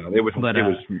 Yeah, it was. But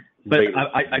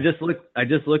I just looked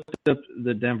up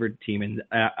the Denver team, and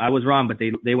I was wrong, but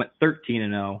they went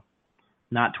 13-0,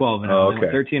 not 12-0. Oh, okay. They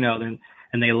went 13-0,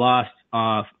 and they lost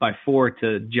by 4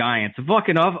 to Giants.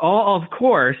 Fucking of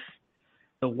course.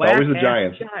 Always the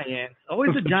Giants.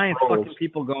 Always the Giants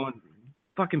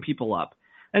fucking people up.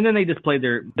 And then they just played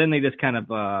they just kind of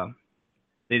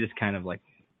like,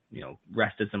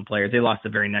 rested some players. They lost the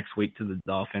very next week to the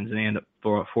Dolphins, and they ended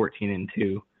up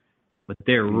 14-2. But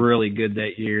they're really good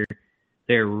that year.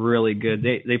 They're really good.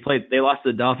 They lost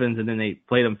to the Dolphins, and then they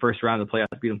played them first round of the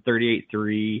playoffs, beat them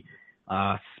 38-3,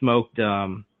 smoked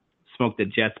the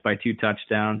Jets by 2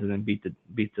 touchdowns, and then beat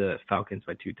the Falcons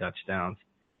by 2 touchdowns.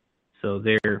 So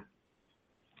they're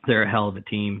a hell of a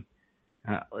team.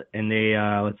 And they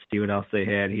let's see what else they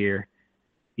had here.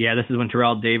 Yeah, this is when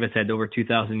Terrell Davis had over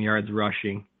 2,000 yards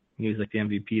rushing. He was like the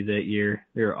MVP that year.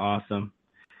 They're awesome.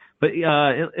 But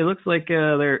it looks like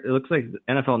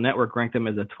NFL Network ranked them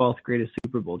as the 12th greatest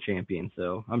Super Bowl champion.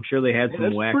 So I'm sure they had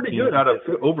some whack. That's pretty good out of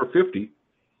over 50.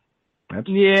 But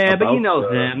you know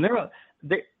them.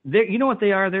 They're you know what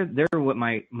they are? They're what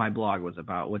my blog was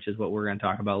about, which is what we're going to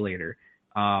talk about later.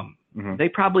 They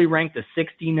probably ranked the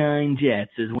 69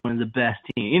 Jets as one of the best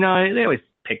teams. They always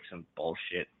pick some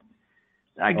bullshit.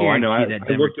 I guarantee that.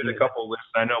 I looked at a couple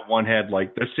lists. I know one had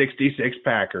like the 66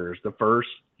 Packers, the first,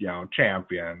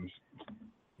 champions.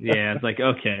 Yeah, it's like,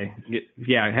 okay.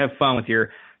 Yeah, have fun with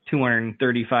your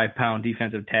 235-pound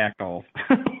defensive tackle.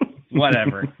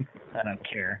 Whatever. I don't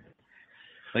care.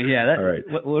 But yeah, all right.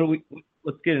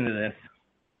 Let's get into this.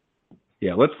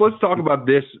 Yeah, let's talk about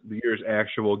this year's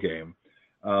actual game.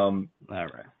 All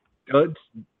right.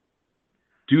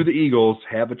 Do the Eagles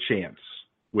have a chance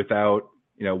without,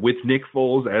 with Nick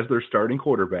Foles as their starting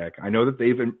quarterback? I know that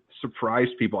they've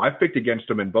surprised people. I've picked against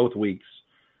them in both weeks,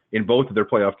 in both of their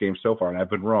playoff games so far, and I've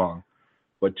been wrong.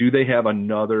 But do they have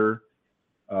another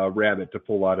rabbit to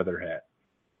pull out of their hat?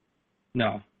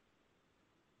 No.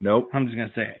 Nope. I'm just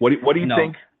gonna say it. What do you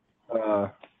think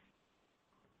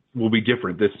will be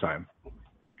different this time?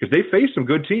 Because they faced some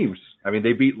good teams. I mean,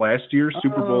 they beat last year's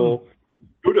Super Bowl,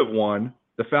 could have won,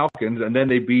 the Falcons, and then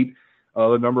they beat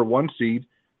the number 1 seed,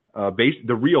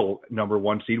 the real number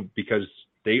 1 seed, because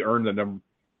they earned the number.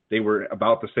 They were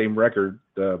about the same record,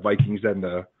 the Vikings and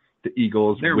the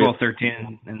Eagles. They were both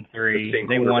 13-3.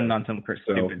 They won on some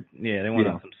stupid. Yeah, they won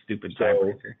on some stupid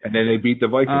tiebreaker. And then they beat the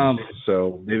Vikings.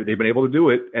 So they've been able to do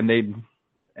it, and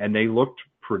they looked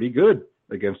pretty good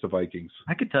against the Vikings.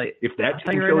 I could tell you if that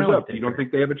team shows up. You don't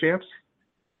think they have a chance?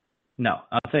 No,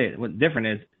 I'll tell you what's different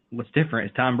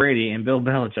is Tom Brady and Bill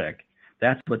Belichick.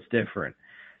 That's what's different.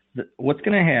 What's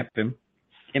going to happen,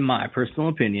 in my personal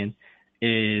opinion,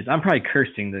 is I'm probably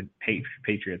cursing the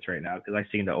Patriots right now because I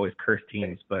seem to always curse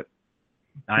teams, but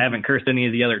I haven't cursed any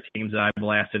of the other teams that I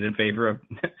blasted in favor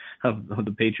of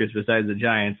the Patriots besides the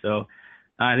Giants, so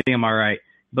I think I'm all right.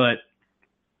 But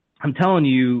I'm telling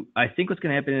you, I think what's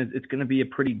going to happen is it's going to be a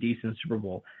pretty decent Super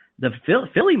Bowl. The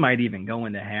Philly might even go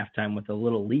into halftime with a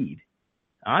little lead.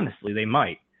 Honestly, they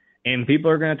might. And people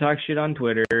are going to talk shit on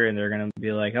Twitter, and they're going to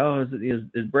be like, oh,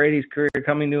 is Brady's career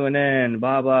coming to an end,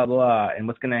 blah, blah, blah. And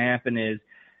what's going to happen is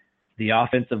the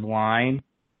offensive line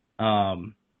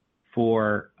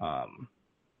for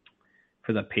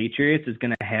the Patriots is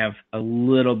going to have a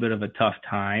little bit of a tough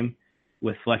time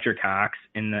with Fletcher Cox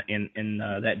in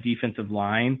that defensive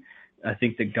line. I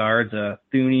think the guards,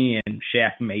 Thuney and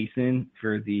Shaq Mason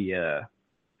for the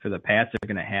Pats are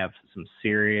going to have some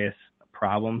serious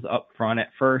problems up front at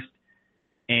first,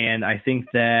 and I think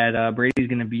that Brady's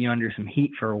going to be under some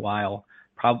heat for a while,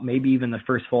 maybe even the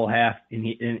first full half, and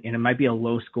it might be a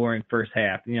low-scoring first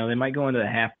half. You know, they might go into the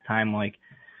halftime like,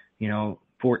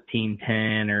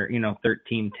 14-10 or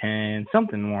 13-10,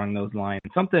 something along those lines,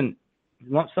 something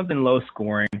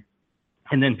low-scoring,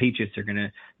 and then Patriots are going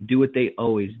to do what they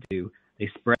always do. They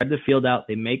spread the field out,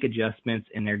 they make adjustments,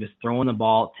 and they're just throwing the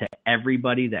ball to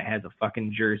everybody that has a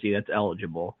fucking jersey that's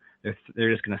eligible.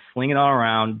 They're just going to sling it all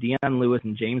around. Deion Lewis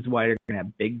and James White are going to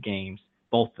have big games,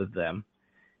 both of them.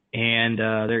 And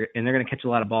they're going to catch a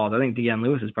lot of balls. I think Deion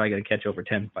Lewis is probably going to catch over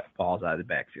 10 balls out of the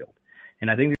backfield.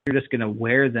 And I think they're just going to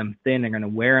wear them thin. They're going to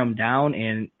wear them down,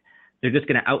 and they're just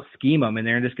going to out-scheme them, and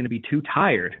they're just going to be too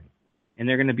tired. And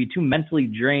they're going to be too mentally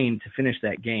drained to finish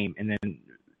that game. And then,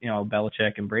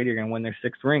 Belichick and Brady are going to win their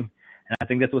sixth ring. And I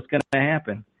think that's what's going to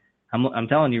happen. I'm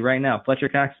telling you right now, Fletcher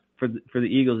Cox for the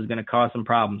Eagles is going to cause some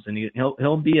problems, and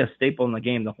he'll be a staple in the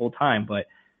game the whole time, but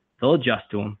they'll adjust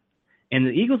to him. And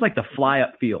the Eagles like to fly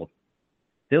upfield.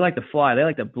 They like to fly. They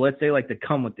like to blitz. They like to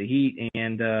come with the heat,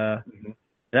 and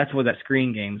that's where that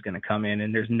screen game is going to come in.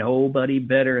 And there's nobody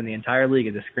better in the entire league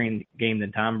at the screen game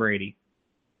than Tom Brady.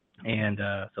 And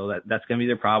so that's going to be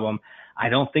their problem. I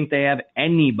don't think they have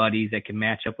anybody that can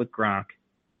match up with Gronk.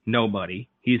 Nobody.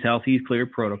 He's healthy. He's clear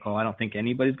protocol. I don't think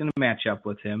anybody's going to match up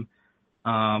with him.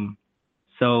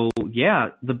 So yeah,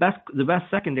 the best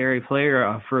secondary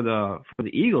player for the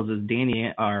Eagles is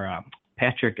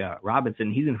Patrick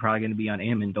Robinson. He's probably going to be on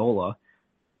Amendola.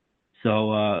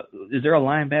 So is there a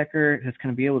linebacker that's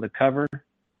going to be able to cover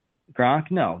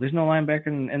Gronk? No, there's no linebacker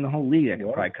in the whole league that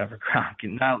can probably cover Gronk,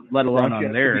 and not let alone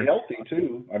on theirs. Healthy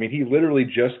too. I mean, he literally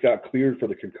just got cleared for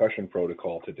the concussion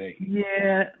protocol today.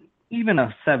 Yeah, even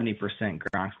a 70%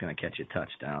 Gronk's going to catch you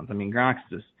touchdowns. I mean, Gronk's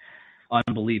just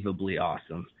unbelievably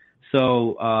awesome.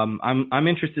 So I'm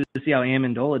interested to see how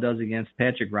Amendola does against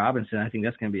Patrick Robinson. I think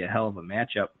that's going to be a hell of a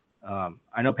matchup.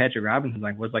 I know Patrick Robinson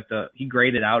he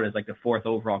graded out as like the 4th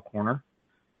overall corner.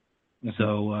 Mm-hmm.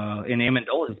 So and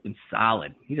Amendola has been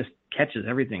solid. He just catches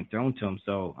everything thrown to him.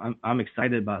 So I'm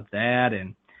excited about that.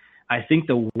 And I think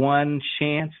the one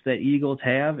chance that Eagles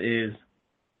have is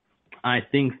I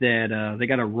think that they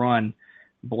got to run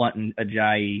Blunt and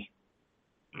Ajayi.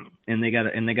 And they got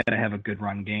to have a good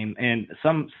run game. And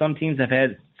some teams have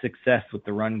had success with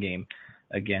the run game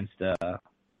against the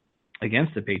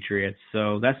Patriots.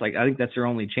 So I think that's their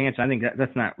only chance. I think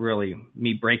that's not really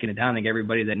me breaking it down. I think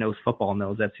everybody that knows football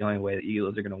knows that's the only way the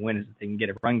Eagles are going to win is if they can get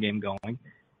a run game going.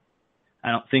 I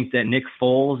don't think that Nick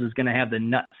Foles is going to have the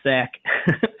nut sack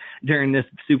during this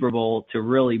Super Bowl to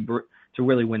really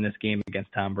win this game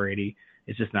against Tom Brady.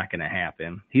 It's just not going to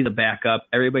happen. He's a backup.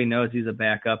 Everybody knows he's a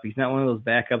backup. He's not one of those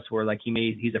backups where like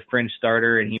he's a fringe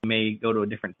starter and he may go to a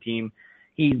different team.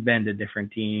 He's been to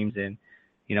different teams, and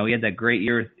he had that great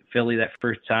year with Philly that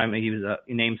first time. He was a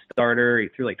named starter. He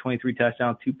threw like 23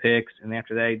 touchdowns, 2 picks, and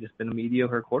after that, he's just been a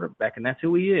mediocre quarterback, and that's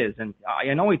who he is. And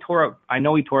I know he tore up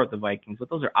the Vikings, but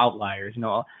those are outliers. A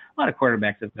lot of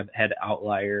quarterbacks have had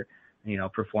outlier,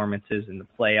 performances in the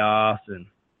playoffs, and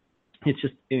it's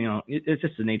just, it's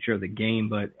just the nature of the game.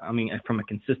 But I mean, from a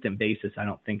consistent basis, I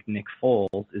don't think Nick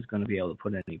Foles is going to be able to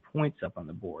put any points up on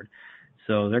the board.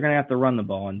 So they're going to have to run the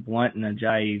ball, and Blunt and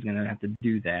Ajayi is going to have to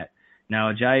do that.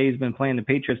 Now, Ajayi's been playing the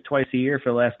Patriots twice a year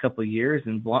for the last couple of years,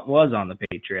 and Blunt was on the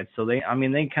Patriots. So they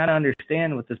kind of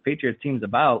understand what this Patriots team's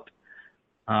about.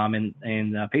 And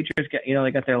Patriots got,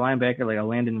 they got their linebacker like a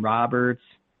Landon Roberts.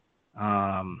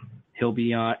 He'll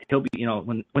be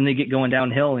when they get going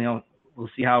downhill, we'll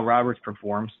see how Roberts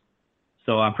performs.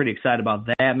 So I'm pretty excited about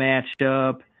that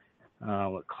matchup.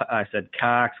 I said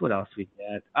Cox. What else we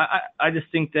got? I just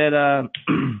think that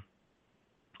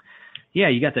Yeah,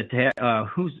 you got the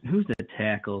who's the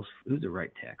tackles? Who's the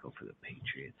right tackle for the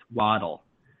Patriots? Waddle.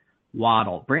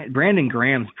 Brandon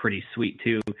Graham's pretty sweet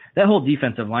too. That whole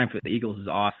defensive line for the Eagles is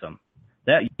awesome.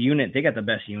 That unit, they got the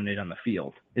best unit on the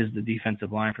field, is the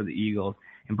defensive line for the Eagles.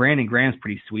 And Brandon Graham's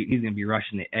pretty sweet. He's going to be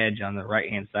rushing the edge on the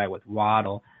right-hand side with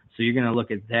Waddle. So you're going to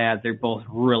look at that. They're both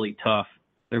really tough.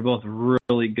 They're both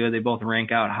really good. They both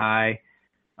rank out high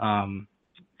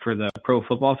for the Pro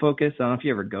Football Focus. I don't know if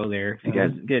you ever go there. If you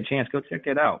guys get a chance, go check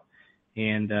that out.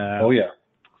 And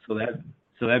so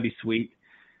that'd be sweet.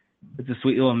 It's a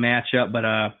sweet little matchup, but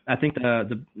I think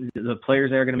the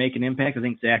players that are going to make an impact, I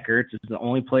think Zach Ertz is the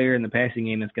only player in the passing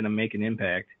game that's going to make an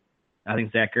impact. I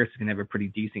think Zach Ertz is going to have a pretty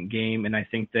decent game, and I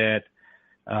think that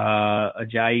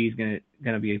Ajayi is going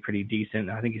to be pretty decent.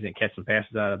 I think he's going to catch some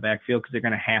passes out of the backfield because they're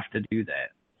going to have to do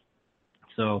that.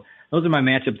 So those are my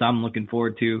matchups I'm looking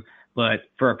forward to. But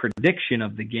for a prediction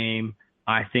of the game,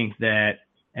 I think that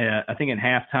at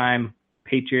halftime,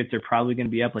 Patriots are probably going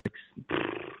to be up like,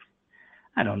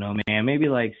 I don't know, man, maybe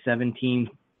like 17-10,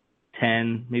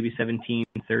 maybe 17-13,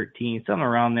 something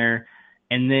around there.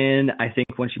 And then I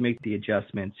think once you make the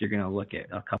adjustments, you're going to look at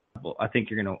a couple. I think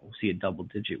you're going to see a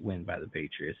double-digit win by the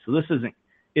Patriots. So this isn't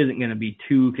going to be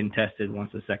too contested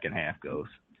once the second half goes.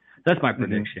 That's my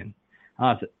prediction.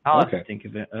 I'll have to think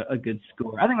of a good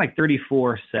score. I think like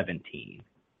 34-17.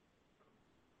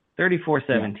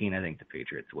 34-17, I think the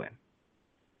Patriots win.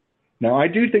 Now, I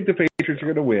do think the Patriots are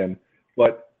going to win,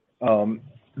 but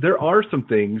there are some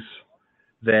things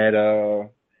that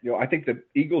I think the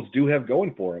Eagles do have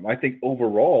going for them. I think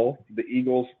overall the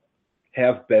Eagles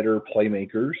have better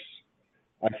playmakers.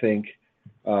 I think,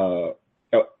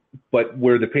 but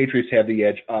where the Patriots have the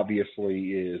edge,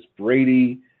 obviously, is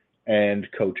Brady and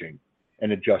coaching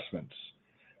and adjustments.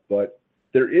 But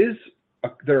there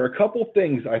are a couple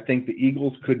things I think the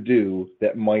Eagles could do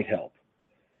that might help.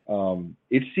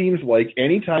 It seems like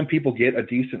anytime people get a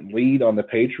decent lead on the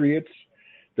Patriots,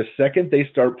 the second they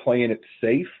start playing it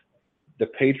safe, the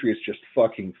Patriots just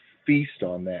fucking feast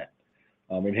on that.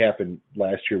 It happened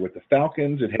last year with the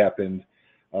Falcons. It happened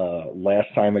last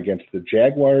time against the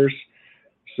Jaguars.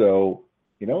 So,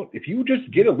 if you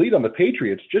just get a lead on the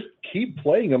Patriots, just keep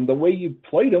playing them the way you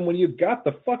played them when you got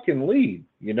the fucking lead,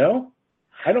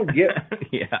 I don't get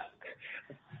yeah.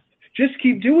 Just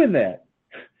keep doing that.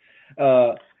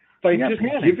 By just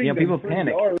giving them people 3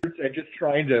 yards and just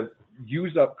trying to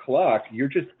use up clock, you're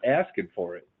just asking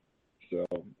for it. So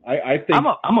I think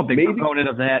I'm a big proponent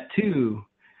of that too.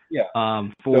 Yeah.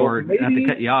 Not to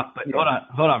cut you off, but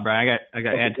hold on, Brian. I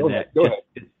got to add to that. Go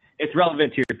ahead. It's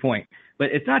relevant to your point,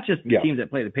 but it's not just the teams that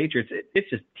play the Patriots. It's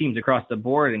just teams across the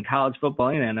board in college football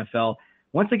and NFL.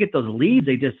 Once they get those leads,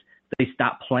 they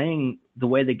stop playing the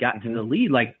way they got to the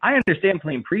lead. Like, I understand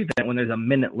playing prevent when there's a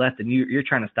minute left and you're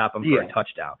trying to stop them for a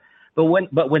touchdown. But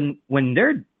when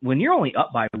you're only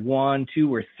up by 1,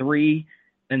 2, or 3,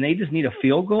 and they just need a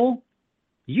field goal,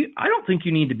 I don't think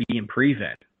you need to be in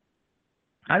prevent.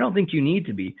 I don't think you need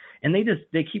to be. And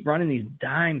they keep running these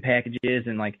dime packages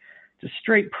and like just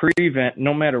straight prevent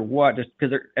no matter what, just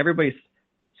because everybody's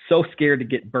so scared to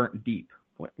get burnt deep.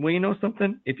 Well, you know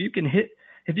something? If you can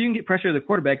get pressure to the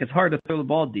quarterback, it's hard to throw the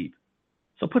ball deep.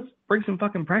 So bring some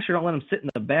fucking pressure. Don't let him sit in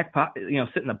the back pocket,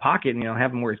 sit in the pocket and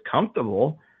have him where he's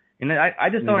comfortable. And I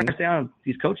just don't understand how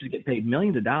these coaches get paid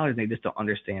millions of dollars and they just don't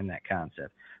understand that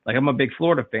concept. Like, I'm a big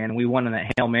Florida fan, and we won in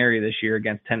that Hail Mary this year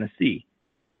against Tennessee.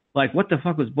 Like, what the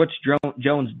fuck was Butch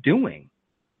Jones doing?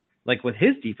 Like, with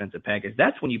his defensive package,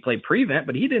 that's when you play prevent,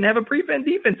 but he didn't have a prevent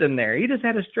defense in there. He just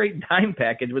had a straight dime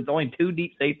package with only 2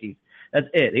 deep safeties. That's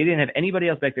it. He didn't have anybody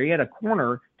else back there. He had a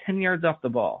corner 10 yards off the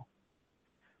ball.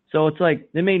 So it's like,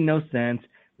 it made no sense,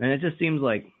 and it just seems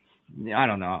like, I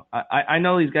don't know. I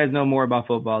know these guys know more about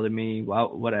football than me,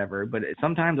 well, whatever, but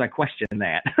sometimes I question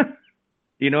that.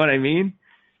 You know what I mean?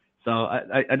 So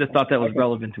I just thought that was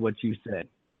relevant to what you said.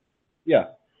 Yeah.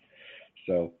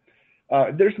 So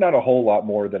there's not a whole lot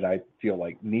more that I feel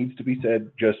like needs to be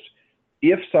said. Just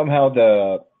if somehow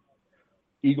the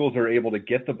Eagles are able to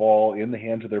get the ball in the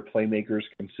hands of their playmakers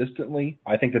consistently,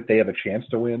 I think that they have a chance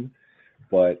to win.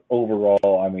 But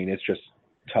overall, I mean, it's just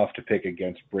tough to pick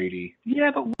against Brady.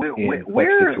 Yeah, but where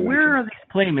are these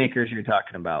playmakers you're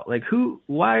talking about? Like,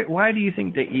 why do you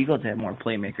think the Eagles have more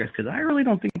playmakers? Because I really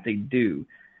don't think they do.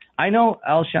 I know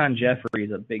Alshon Jeffrey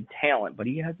is a big talent, but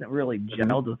he hasn't really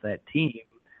gelled with that team.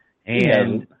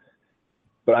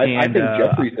 But I think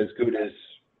Jeffrey's as good as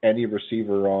any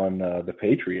receiver on the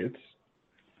Patriots.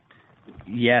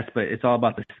 Yes, but it's all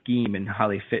about the scheme and how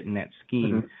they fit in that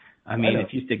scheme. Mm-hmm. I mean,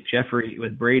 if you stick Jeffrey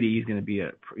with Brady, he's going to be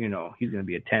a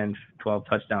 10, 12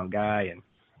 touchdown guy, and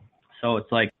so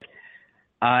it's like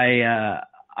I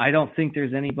I don't think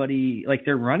there's anybody like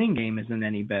their running game isn't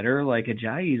any better. Like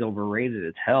Ajayi's overrated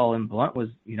as hell, and Blunt was,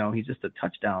 he's just a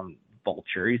touchdown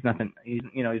vulture. He's nothing. He's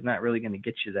not really going to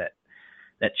get you that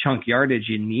chunk yardage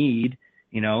you need.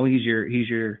 He's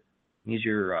your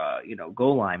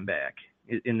goal line back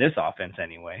in this offense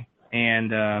anyway.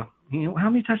 And how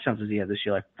many touchdowns does he have this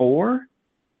year? Like 4?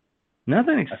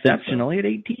 Nothing exceptional. He had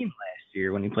 18 last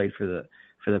year when he played for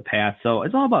the Pats. So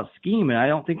it's all about scheme, and I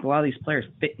don't think a lot of these players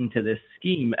fit into this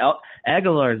scheme.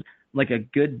 Aguilar is like a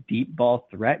good deep ball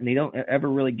threat, and they don't ever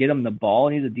really get him the ball,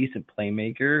 and he's a decent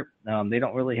playmaker. They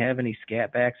don't really have any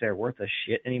scat backs that are worth a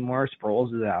shit anymore.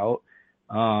 Sproles is out.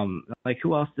 Like,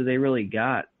 who else do they really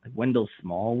got? Like Wendell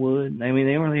Smallwood? I mean,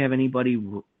 they don't really have anybody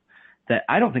that –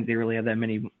 I don't think they really have that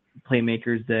many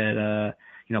playmakers that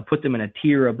put them in a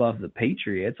tier above the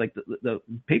Patriots. Like the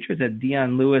Patriots had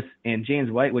Deion Lewis and James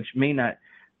White, which may not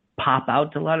pop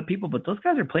out to a lot of people, but those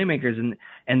guys are playmakers,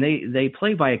 and they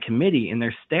play by a committee, and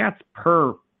their stats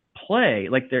per play,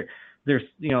 like their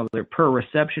per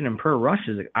reception and per rush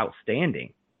is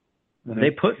outstanding. Mm-hmm.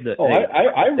 They put the.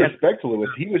 I respect Lewis.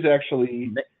 He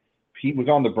was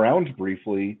on the Browns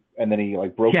briefly, and then he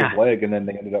broke his leg, and then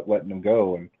they ended up letting him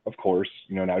go. And of course,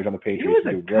 now he's on the Patriots.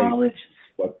 He was a college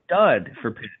stud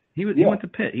for Pitt. He went to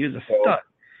Pitt. He was a stud.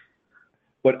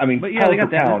 But I mean, pound for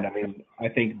pound, I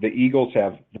think the Eagles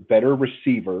have the better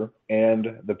receiver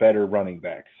and the better running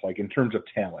backs. Like in terms of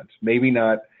talent, maybe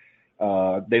not.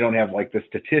 They don't have the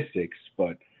statistics,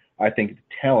 but I think the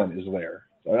talent is there.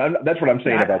 So that's what I'm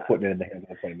saying about putting it in the hands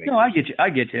of the playmakers. No, I get you.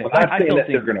 I'm not saying that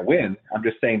they're going to win. I'm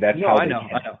just saying that's how they can.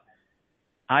 I know.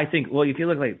 I think, if you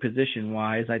look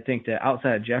position-wise, I think that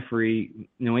outside of Jeffrey,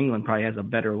 New England probably has a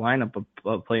better lineup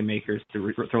of playmakers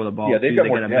to throw the ball. Yeah, they got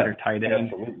a better tight end.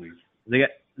 Absolutely.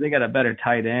 They got a better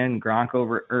tight end, Gronk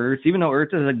over Ertz. Even though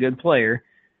Ertz is a good player,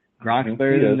 Gronk's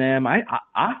better than them.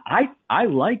 I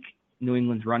like New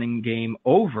England's running game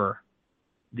over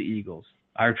the Eagles.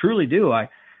 I truly do. I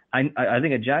think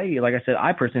Ajayi, like I said,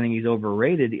 I personally think he's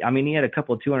overrated. I mean, he had a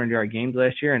couple of 200-yard games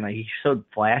last year, and he showed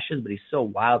flashes, but he's so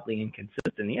wildly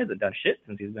inconsistent. He hasn't done shit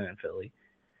since he's been in Philly.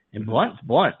 And Blunt's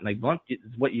blunt. Blunt is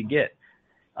what you get.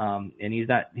 And he's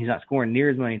not scoring near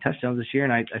as many touchdowns this year.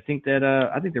 And I think that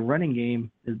I think the running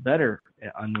game is better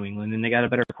on New England, and they got a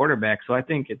better quarterback. So I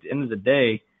think at the end of the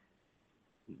day,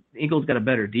 the Eagles got a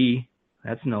better D.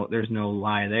 There's no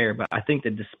lie there. But I think the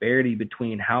disparity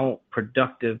between how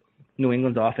productive New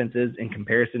England's offense is in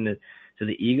comparison to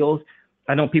the Eagles,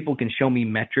 I know people can show me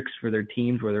metrics for their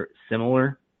teams where they're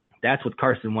similar. That's with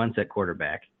Carson Wentz at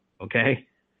quarterback. Okay.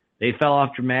 They fell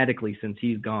off dramatically since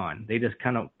he's gone. They just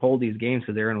kind of pulled these games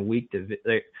because they're in a weak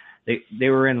they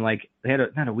were in they had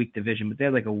not a weak division, but they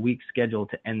had a weak schedule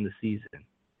to end the season.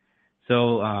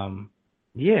 So and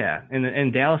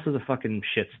Dallas was a fucking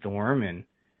shitstorm, and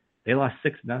they lost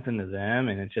 6-0 to them,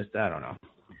 and it's just I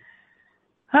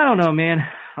don't know, man.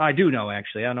 I do know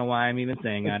actually. I don't know why I'm even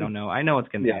saying I don't know. I know it's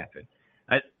going to happen.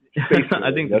 I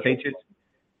think the Patriots.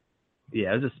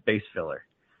 Yeah, it was a space filler.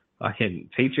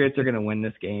 Patriots are going to win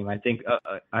this game. I think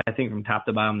from top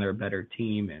to bottom they're a better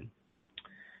team, and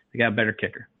they got a better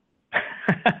kicker.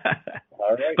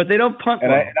 All right. But they don't punt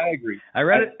well. And I agree. I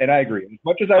read it. And I agree. As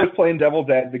much as I was playing devil's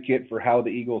advocate for how the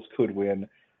Eagles could win,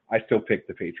 I still picked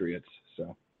the Patriots.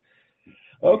 So,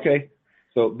 okay.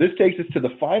 So this takes us to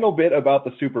the final bit about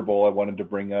the Super Bowl I wanted to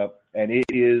bring up, and it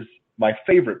is my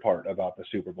favorite part about the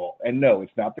Super Bowl. And no,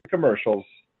 it's not the commercials.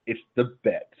 It's the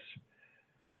bets.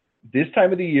 This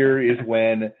time of the year is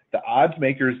when the odds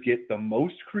makers get the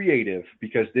most creative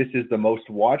because this is the most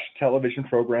watched television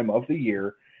program of the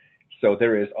year. So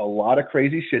there is a lot of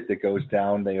crazy shit that goes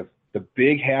down. They have the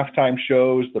big halftime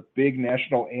shows, the big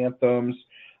national anthems,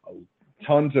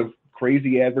 tons of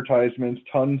crazy advertisements,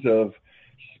 tons of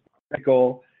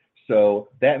spectacle. So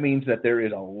that means that there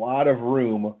is a lot of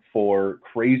room for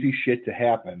crazy shit to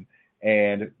happen,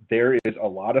 and there is a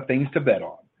lot of things to bet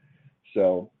on.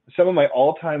 So some of my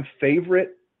all-time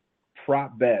favorite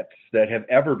prop bets that have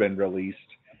ever been released.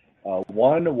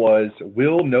 One was,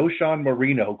 will Noshawn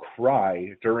Marino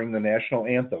cry during the national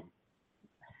anthem?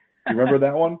 You remember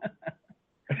that one?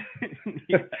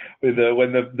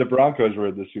 When the Broncos were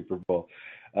in the Super Bowl.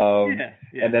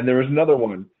 And then there was another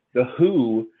one. The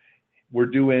Who were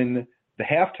doing the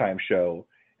halftime show.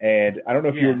 And I don't know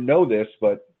if you know this,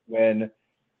 but when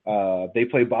they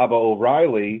play Baba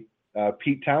O'Reilly,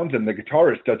 Pete Townsend, the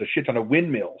guitarist, does a shit ton of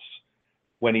windmills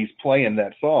when he's playing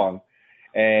that song.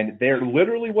 And there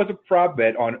literally was a prop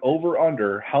bet on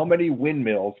over-under how many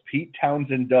windmills Pete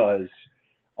Townsend does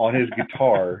on his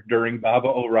guitar during Baba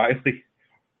O'Reilly.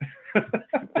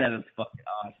 That is fucking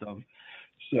awesome.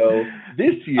 So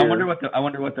this year, I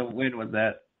wonder what the win was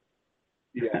at.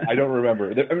 Yeah, I don't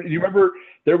remember. I mean, you remember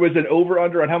there was an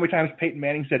over-under on how many times Peyton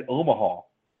Manning said Omaha?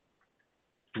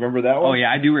 Remember that one? Oh,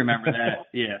 yeah, I do remember that.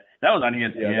 Yeah, that was on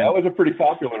ESPN. Yeah, that was a pretty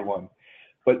popular one.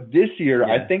 But this year,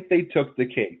 I think they took the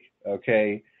cake,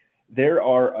 okay? There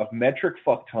are a metric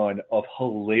fuck ton of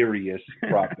hilarious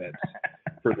prop bets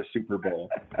for the Super Bowl.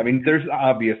 I mean, there's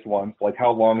obvious ones, like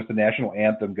how long is the national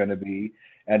anthem going to be?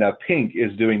 And Pink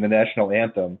is doing the national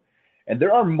anthem. And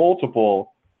there are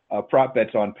multiple prop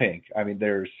bets on Pink. I mean,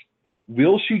 there's,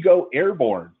 will she go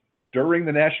airborne during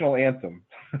the national anthem?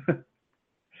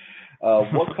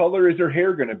 What color is her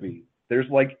hair going to be? There's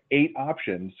like 8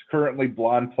 options. Currently,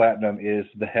 blonde platinum is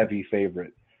the heavy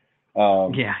favorite.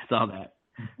 Yeah, I saw that.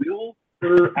 Will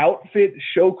her outfit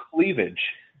show cleavage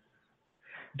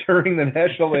during the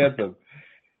national anthem?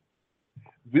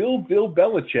 Will Bill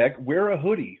Belichick wear a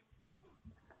hoodie?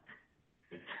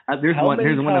 There's one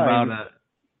about.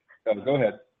 Go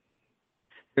ahead.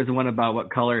 There's one about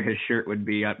what color his shirt would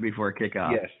be before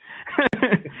kickoff. Yes.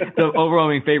 The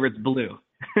overwhelming favorite's blue.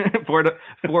 4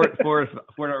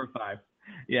 over 5.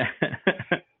 Yeah.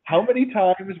 How many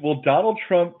times will Donald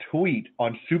Trump tweet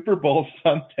on Super Bowl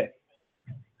Sunday?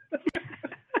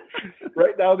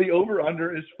 Right now, the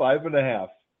over/under is 5.5.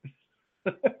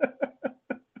 That's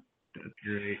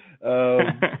great.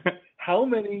 How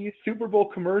many Super Bowl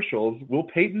commercials will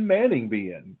Peyton Manning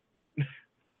be in?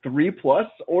 3+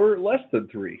 or less than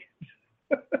 3?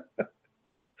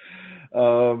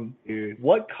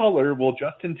 What color will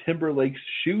Justin Timberlake's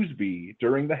shoes be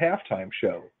during the halftime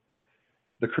show?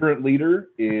 The current leader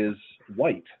is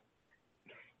white.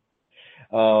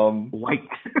 White.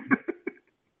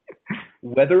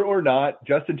 Whether or not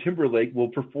Justin Timberlake will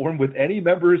perform with any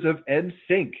members of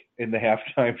NSYNC in the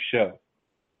halftime show.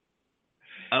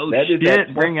 Oh, that shit. Is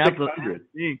at Bring out +600.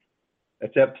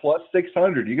 That's at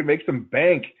 +600. You can make some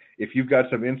bank if you've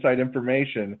got some inside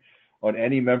information on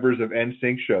any members of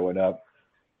NSYNC showing up.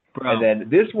 Bro, and then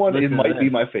this one might be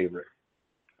my favorite.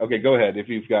 Okay, go ahead if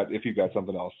you've got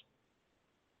something else.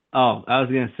 Oh, I was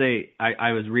gonna say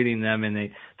I was reading them and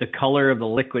the color of the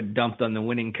liquid dumped on the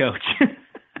winning coach.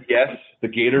 Yes, the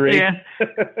Gatorade. Yeah.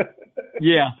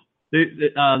 Yeah.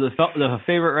 The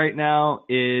favorite right now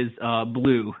is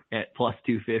blue at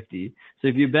 +250. So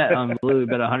if you bet on blue,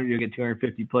 bet 100, you'll get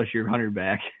 250 plus your 100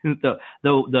 back.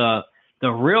 The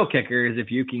real kicker is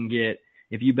if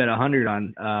you bet 100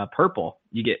 on purple,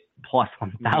 you get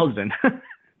 +1,000.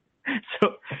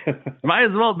 So might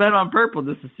as well bet on purple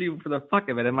just to see for the fuck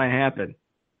of it. It might happen.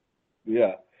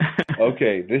 Yeah.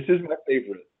 Okay, this is my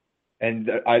favorite, and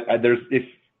there's if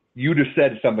you'd have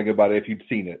said something about it if you'd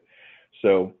seen it.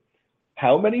 So,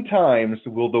 how many times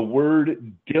will the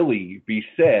word dilly be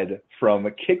said from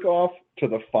kickoff to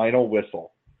the final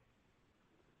whistle?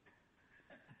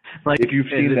 Like if you've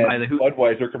seen that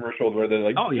Budweiser commercial where they're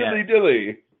like, oh, yeah.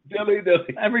 dilly, dilly,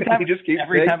 dilly. Every time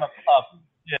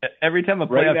a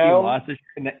playoff team loses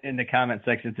in the comment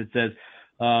sections, it says,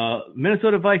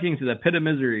 Minnesota Vikings to the pit of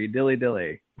misery, dilly,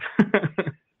 dilly.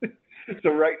 So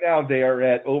right now they are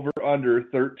at over under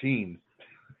 13.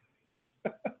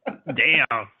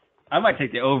 Damn. I might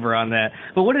take the over on that.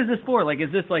 But what is this for? Like,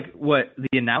 is this like what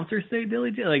the announcers say,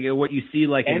 dilly, dilly? Like what you see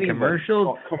like in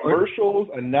commercials? Commercials,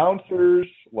 announcers,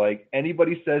 like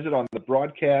anybody says it on the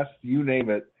broadcast, you name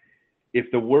it. If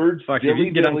the words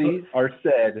dilly, dilly are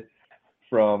said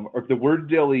or if the word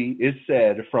dilly is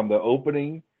said from the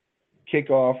opening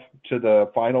kickoff to the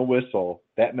final whistle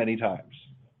that many times.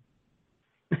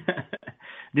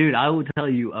 Dude, I will tell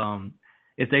you,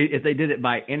 if they did it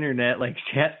by internet, like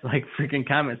chat, like freaking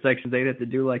comment sections, they'd have to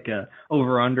do like a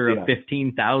over under of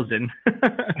 15,000.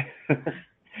 But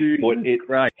it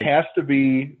has to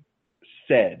be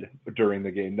said during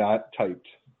the game, not typed.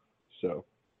 So,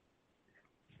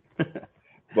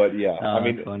 but yeah, I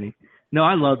mean, funny. No,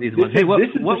 I love these ones. Hey, what this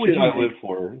is what the would shit you I live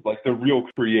for? Like the real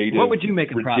creative. What would you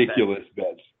make a ridiculous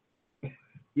bets?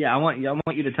 Yeah, I want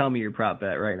you to tell me your prop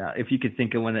bet right now, if you could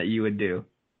think of one that you would do.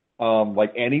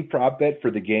 Like any prop bet for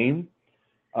the game.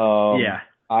 Yeah.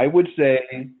 I would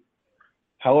say,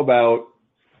 how about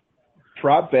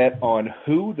prop bet on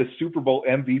who the Super Bowl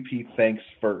MVP thanks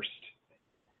first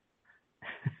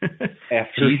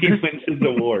after he wins his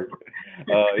award?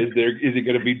 Is it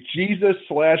going to be Jesus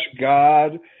 /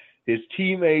 God, his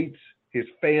teammates, his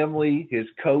family, his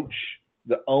coach,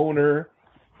 the owner?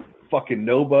 Fucking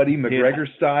nobody, McGregor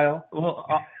style. Well,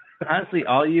 honestly,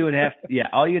 all you'd have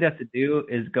to do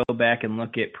is go back and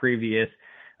look at previous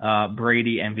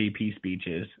Brady MVP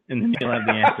speeches, and then you'll have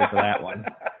the answer for that one.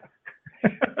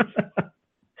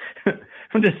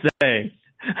 I'm just saying.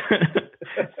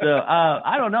 So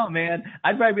I don't know, man.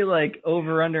 I'd probably be like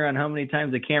over under on how many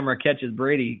times the camera catches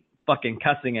Brady fucking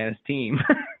cussing at his team.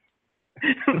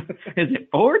 Is it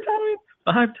 4 times?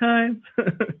 5 times?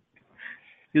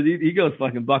 Because he goes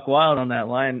fucking buck wild on that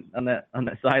line, on that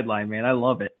sideline, man. I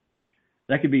love it.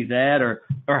 That could be that, or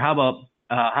how about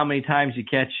how many times you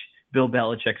catch Bill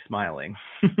Belichick smiling?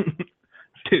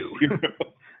 2. 2.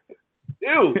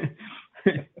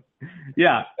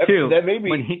 Yeah, 2. That may be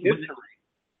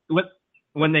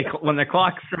when the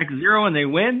clock strikes 0 and they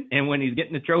win, and when he's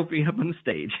getting the trophy up on the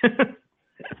stage.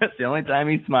 That's the only time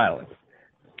he's smiling,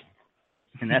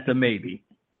 and that's a maybe.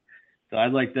 So I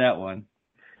like that one,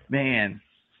 man.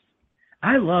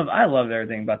 I love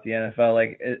everything about the NFL.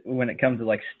 Like when it comes to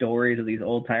like stories of these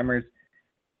old timers.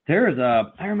 I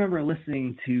remember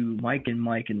listening to Mike and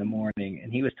Mike in the morning,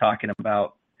 and he was talking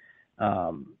about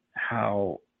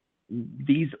how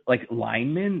these like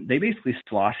linemen, they basically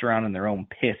slosh around in their own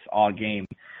piss all game.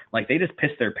 Like they just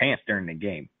piss their pants during the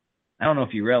game. I don't know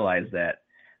if you realize that,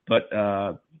 but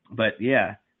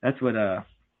yeah, that's what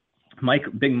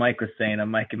Big Mike was saying on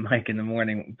Mike and Mike in the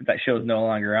morning. That show's no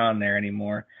longer on there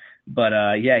anymore. But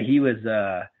yeah, he was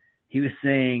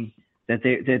saying that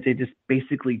they just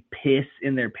basically piss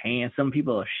in their pants. Some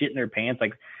people are shit in their pants.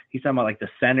 Like he's talking about like the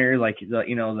center, like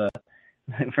the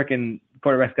freaking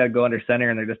quarterback's got to go under center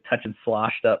and they're just touching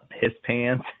sloshed up piss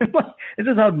pants. It's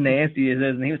just how nasty it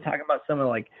is. And he was talking about some of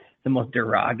like the most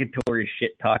derogatory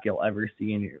shit talk you'll ever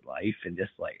see in your life, and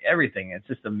just like everything. It's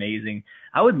just amazing.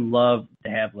 I would love to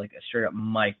have like a straight up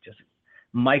mic,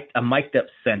 a mic'd up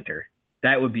center.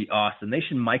 That would be awesome. They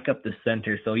should mic up the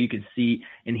center so you can see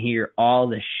and hear all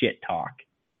the shit talk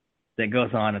that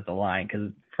goes on at the line.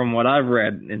 Because from what I've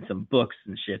read in some books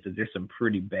and shit, that there's some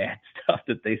pretty bad stuff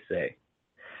that they say.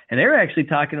 And they were actually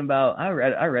talking about, I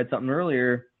read something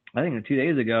earlier, I think 2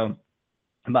 days ago,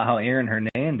 about how Aaron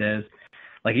Hernandez,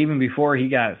 like even before he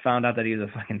got found out that he was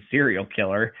a fucking serial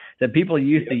killer, that people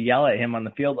used to yell at him on the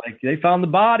field like, they found the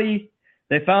body.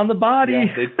 They found the body.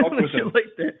 Yeah, they fucked with him.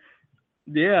 Like that.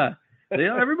 Yeah.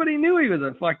 Everybody knew he was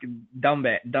a fucking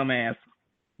dumbass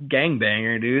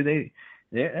gangbanger, dude.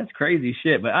 That's crazy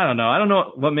shit. But I don't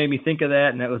know what made me think of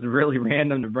that, and that was really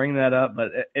random to bring that up.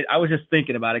 But I was just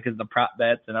thinking about it because of the prop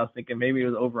bets, and I was thinking maybe it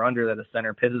was over under that a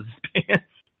center pisses his pants.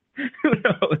 Who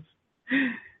knows?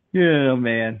 Yeah,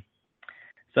 man.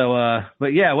 So,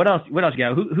 but yeah, what else you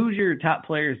got? Who's your top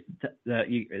players that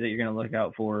you're gonna look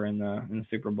out for in the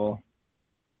Super Bowl?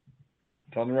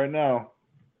 I'm telling you right now,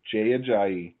 Jay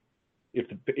Ajayi. If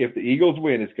the Eagles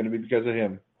win, it's going to be because of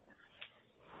him.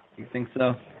 You think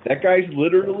so? That guy's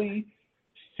literally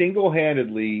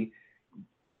single-handedly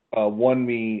won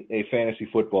me a fantasy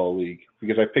football league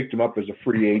because I picked him up as a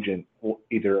free agent.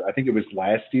 I think it was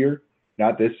last year,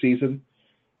 not this season.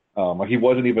 He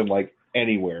wasn't even like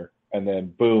anywhere, and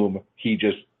then boom, he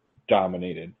just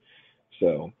dominated.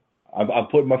 So I'm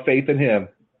putting my faith in him.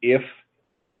 If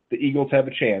the Eagles have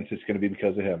a chance, it's going to be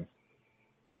because of him.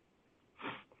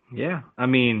 Yeah, I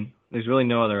mean, there's really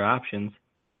no other options.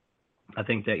 I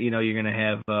think that you're going to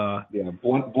have.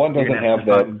 Blunt doesn't have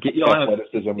that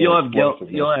athleticism. You'll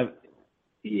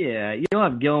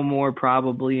have Gilmore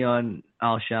probably on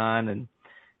Alshon, and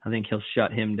I think he'll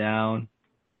shut him down.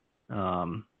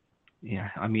 Yeah,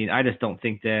 I mean, I just don't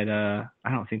think that.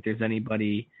 I don't think there's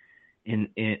anybody in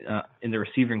the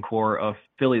receiving core of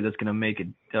Philly that's going to make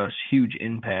a huge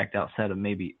impact outside of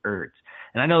maybe Ertz.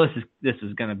 And I know this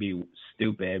is going to be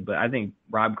stupid, but I think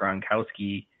Rob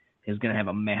Gronkowski is going to have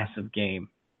a massive game.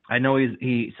 I know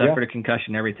he suffered a concussion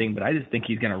and everything, but I just think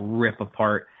he's going to rip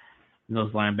apart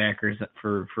those linebackers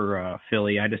for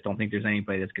Philly. I just don't think there's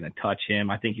anybody that's going to touch him.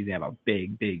 I think he's going to have a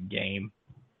big game.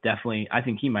 Definitely, I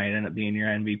think he might end up being your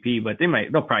MVP, but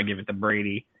they'll probably give it to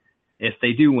Brady if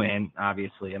they do win.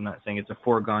 Obviously, I'm not saying it's a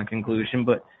foregone conclusion,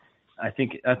 but I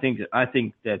think that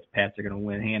Pats are going to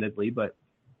win handedly. But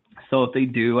so if they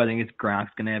do, I think it's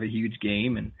Gronk's going to have a huge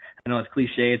game. And I know it's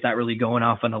cliche; it's not really going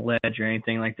off on a ledge or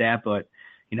anything like that, but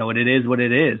you know what it is.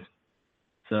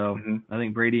 So I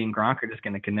think Brady and Gronk are just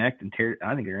going to connect and tear.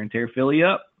 I think they're going to tear Philly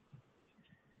up.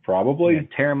 Probably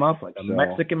tear them up like a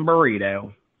Mexican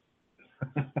burrito.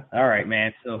 All right,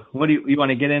 man. So what do you want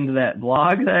to get into that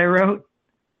blog that I wrote?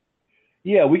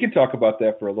 Yeah, we can talk about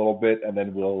that for a little bit, and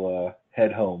then we'll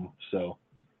head home. So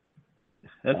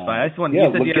that's fine. I just wanted.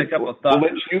 You said you had a couple of thoughts.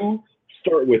 We'll let you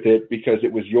start with it because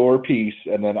it was your piece,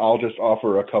 and then I'll just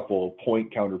offer a couple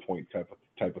counterpoint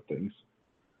type of things.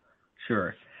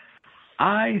 Sure.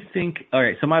 I think. All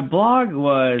right. So my blog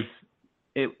was.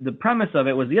 The premise of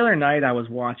it was the other night I was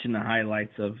watching the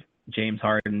highlights of James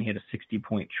Harden. He had a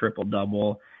 60-point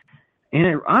triple-double.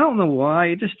 And I don't know why.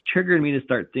 It just triggered me to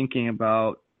start thinking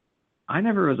about – I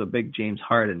never was a big James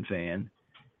Harden fan.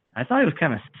 I thought he was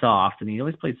kind of soft, and he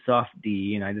always played soft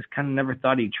D, and I just kind of never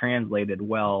thought he translated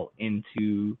well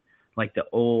into like the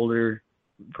older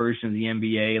version of the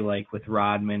NBA, like with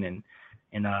Rodman and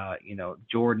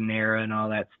Jordan era and all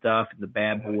that stuff, and the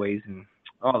Bad Boys and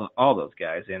all those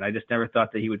guys. And I just never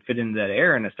thought that he would fit into that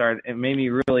era, and it made me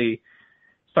really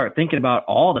start thinking about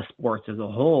all the sports as a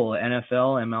whole,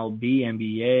 NFL, MLB,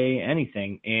 NBA,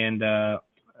 anything. And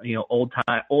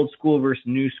old school versus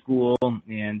new school,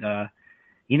 and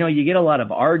you get a lot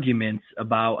of arguments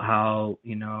about how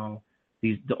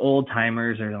the old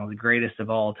timers are the greatest of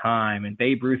all time, and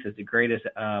Babe Ruth is the greatest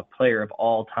player of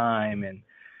all time,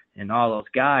 and all those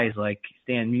guys like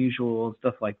Stan Musial and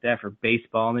stuff like that for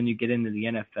baseball. And then you get into the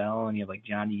NFL, and you have like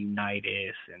Johnny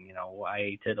Unitas and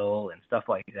Y.A. Tittle and stuff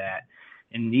like that.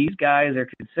 And these guys are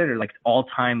considered like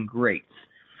all-time greats.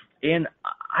 And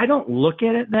I don't look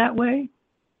at it that way.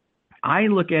 I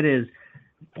look at it as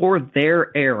for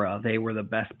their era, they were the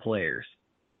best players.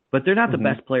 But they're not the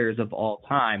best players of all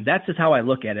time. That's just how I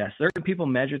look at it. Certain people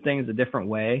measure things a different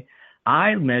way.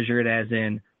 I measure it as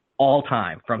in all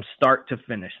time, from start to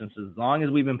finish. Since as long as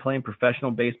we've been playing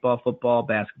professional baseball, football,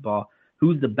 basketball,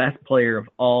 who's the best player of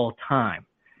all time?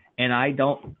 And I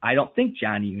don't think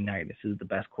Johnny Unitas is the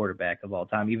best quarterback of all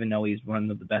time, even though he's one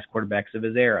of the best quarterbacks of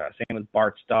his era. Same with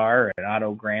Bart Starr and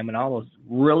Otto Graham and all those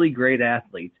really great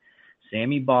athletes.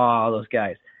 Sammy Baugh, all those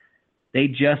guys. They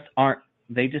just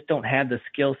don't have the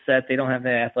skill set. They don't have the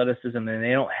athleticism, and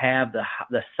they don't have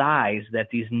the size that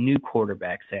these new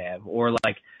quarterbacks have. Or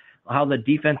like how the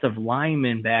defensive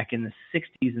linemen back in the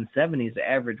 60s and 70s, the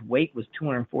average weight was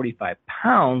 245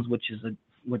 pounds, which is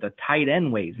what a tight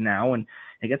end weighs now. And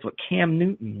I guess what Cam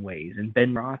Newton weighs, and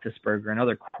Ben Roethlisberger and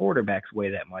other quarterbacks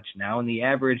weigh that much now. And the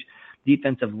average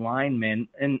defensive lineman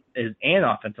and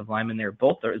offensive lineman,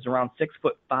 is around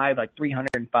 6'5", like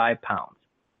 305 pounds.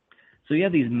 So you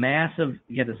have this massive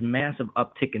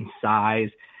uptick in size.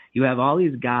 You have all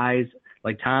these guys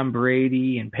like Tom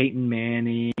Brady and Peyton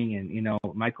Manning and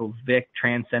Michael Vick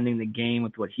transcending the game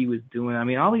with what he was doing. I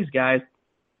mean, all these guys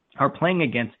are playing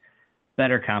against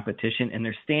better competition, and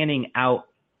they're standing out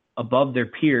above their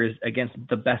peers against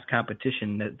the best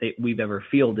competition that we've ever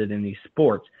fielded in these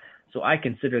sports. So I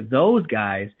consider those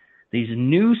guys, these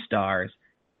new stars,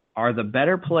 are the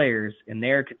better players, and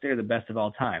they're considered the best of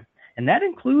all time. And that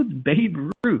includes Babe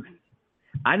Ruth.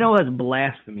 I know that's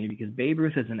blasphemy because Babe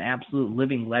Ruth is an absolute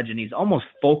living legend. He's almost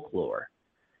folklore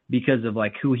because of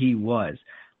like who he was.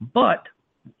 But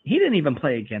he didn't even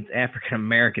play against African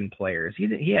American players.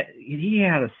 They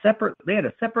had a separate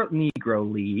Negro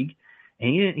league. And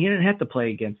he didn't have to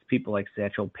play against people like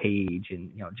Satchel Paige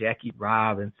and Jackie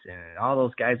Robinson and all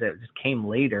those guys that just came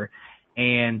later,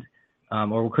 and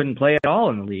or couldn't play at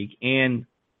all in the league. And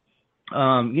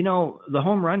the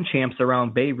home run champs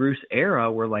around Babe Ruth's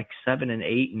era were like 7 and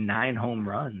 8 and 9 home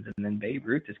runs, and then Babe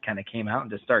Ruth just kind of came out and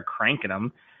just started cranking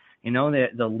them.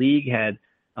 The league had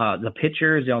the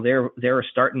pitchers. They were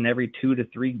starting every 2 to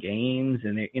 3 games,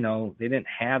 and they didn't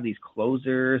have these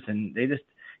closers, and they just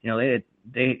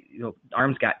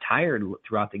arms got tired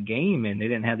throughout the game, and they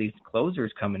didn't have these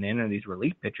closers coming in or these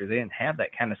relief pitchers. They didn't have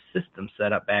that kind of system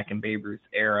set up back in Babe Ruth's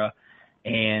era.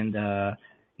 And,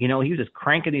 he was just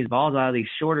cranking these balls out of these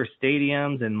shorter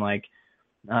stadiums and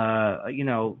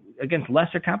against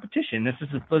lesser competition. This is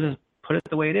just put it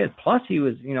the way it is. Plus he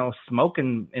was,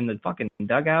 smoking in the fucking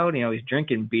dugout. He's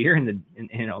drinking beer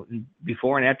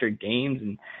before and after games.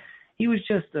 And he was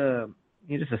just a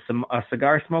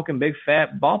cigar smoking big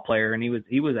fat ball player, and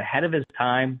he was ahead of his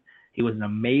time. He was an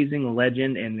amazing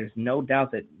legend, and there's no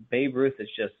doubt that Babe Ruth is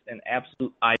just an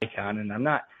absolute icon. And I'm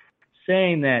not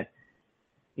saying that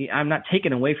I'm not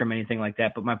taking away from anything like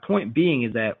that, but my point being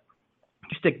is that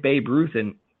you stick Babe Ruth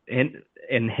in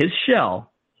his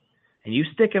shell, and you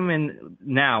stick him in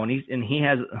now, and he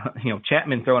has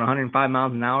Chapman throwing 105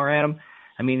 miles an hour at him.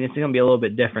 I mean, it's going to be a little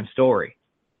bit different story.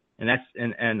 And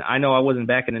I know I wasn't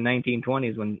back in the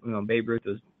 1920s when Babe Ruth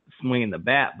was swinging the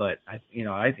bat, but I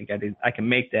think I can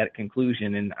make that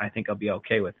conclusion, and I think I'll be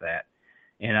okay with that.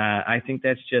 And I think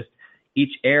that's just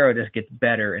each era just gets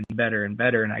better and better and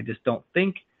better. And I just don't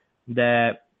think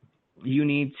that you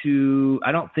need to.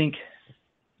 I don't think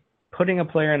putting a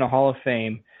player in the Hall of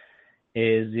Fame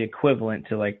is the equivalent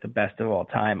to like the best of all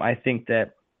time. I think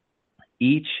that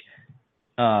each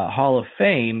Hall of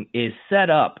Fame is set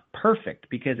up perfect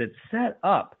because it's set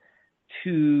up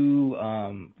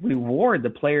to reward the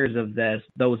players of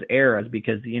those eras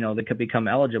because they could become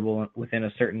eligible within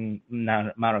a certain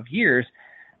amount of years.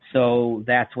 So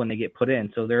that's when they get put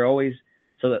in. So they're always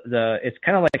it's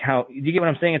kind of like how you get what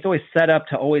I'm saying. It's always set up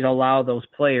to always allow those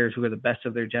players who are the best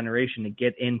of their generation to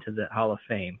get into the Hall of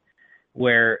Fame.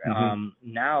 where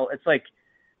now it's like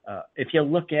if you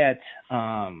look at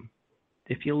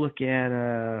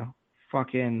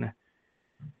fucking,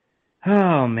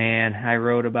 oh man, I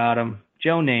wrote about him,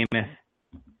 Joe Namath.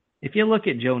 If you look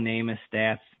at Joe Namath's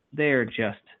stats, they're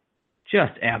just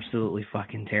absolutely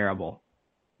fucking terrible.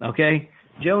 Okay?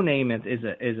 Joe Namath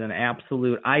is an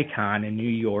absolute icon in New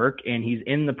York, and he's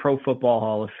in the Pro Football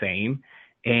Hall of Fame.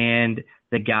 And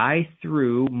the guy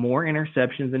threw more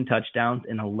interceptions than touchdowns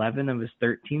in 11 of his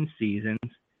 13 seasons.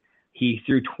 He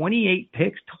threw 28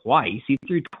 picks twice. He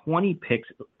threw 20 picks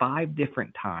 5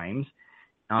 different times.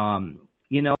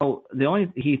 He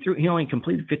only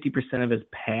completed 50% of his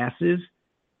passes.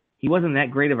 He wasn't that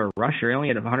great of a rusher. He only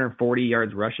had 140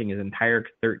 yards rushing his entire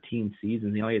 13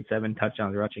 seasons. He only had 7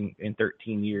 touchdowns rushing in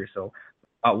 13 years, so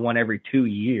about one every 2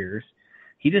 years.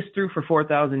 He just threw for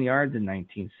 4,000 yards in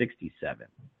 1967,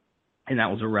 and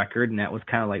that was a record, and that was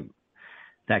kind of like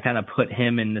that kind of put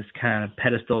him in this kind of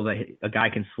pedestal that a guy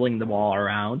can sling the ball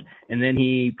around. And then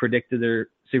he predicted their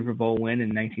Super Bowl win in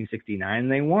 1969,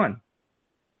 and they won.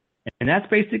 And that's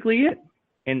basically it.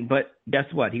 But guess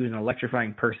what? He was an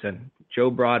electrifying person. Joe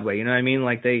Broadway, you know what I mean?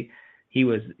 Like he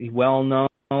was well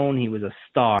known. He was a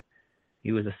star.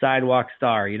 He was a sidewalk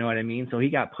star. You know what I mean? So he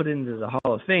got put into the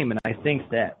Hall of Fame. And I think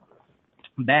that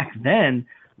back then,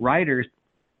 writers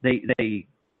they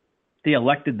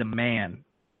elected the man,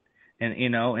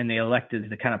 and they elected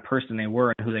the kind of person they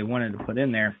were and who they wanted to put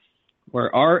in there.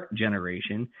 Where our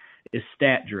generation is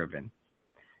stat driven.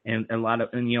 And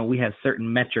we have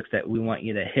certain metrics that we want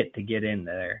you to hit to get in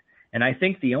there. And I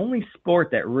think the only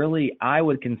sport that really I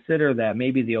would consider that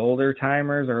maybe the older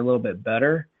timers are a little bit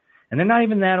better, and they're not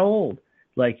even that old.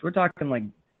 Like we're talking like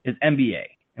is NBA,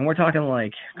 and we're talking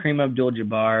like Kareem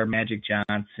Abdul-Jabbar, Magic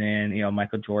Johnson,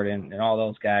 Michael Jordan, and all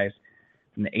those guys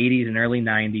from the 80s and early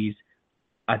 90s.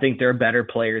 I think they're better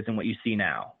players than what you see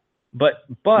now. But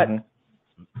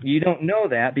you don't know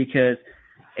that because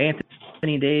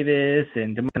Anthony Davis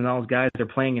and those guys are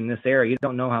playing in this era. You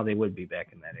don't know how they would be back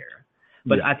in that era.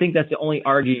 But I think that's the only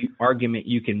argument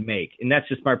you can make, and that's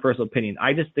just my personal opinion.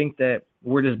 I just think that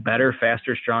we're just better,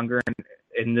 faster, stronger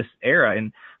in this era,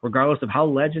 and regardless of how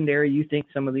legendary you think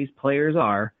some of these players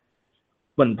are,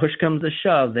 when push comes to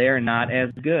shove, they are not as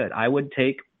good. I would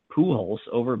take Pujols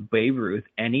over Babe Ruth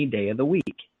any day of the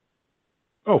week.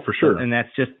 Oh, for sure. And that's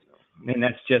just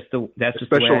the way I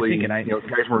think. And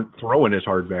guys weren't throwing as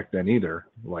hard back then either.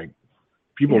 Like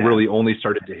people really only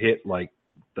started to hit like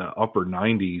the upper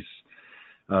 90s,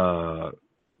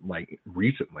 like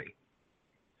recently.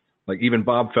 Like even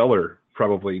Bob Feller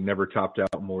probably never topped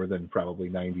out more than probably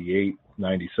 98,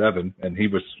 97, and he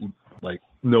was like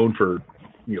known for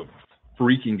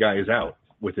freaking guys out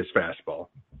with his fastball.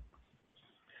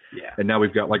 Yeah. And now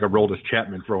we've got like a Aroldis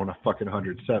Chapman throwing a fucking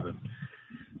 107.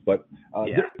 But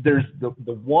there's the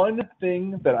one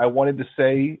thing that I wanted to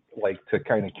say, like to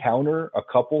kind of counter a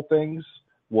couple things,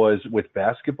 was with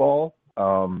basketball.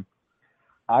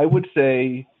 I would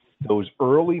say those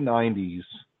early 90s,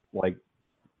 like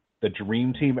the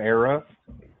Dream Team era,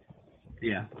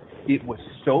 it was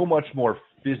so much more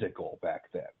physical back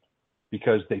then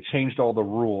because they changed all the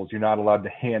rules. You're not allowed to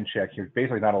hand check. You're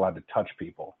basically not allowed to touch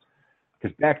people.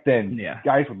 Because back then,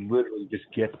 guys would literally just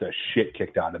get the shit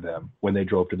kicked out of them when they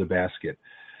drove to the basket.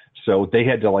 So they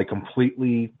had to like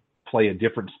completely play a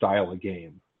different style of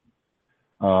game.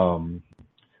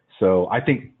 So I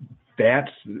think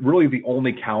that's really the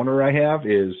only counter I have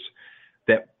is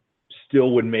that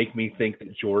still would make me think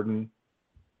that Jordan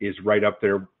is right up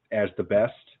there as the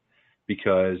best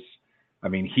because, I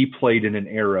mean, he played in an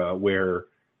era where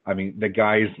the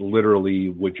guys literally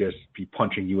would just be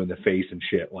punching you in the face and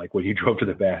shit, like when he drove to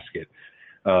the basket.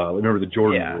 Remember the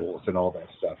Jordan rules and all that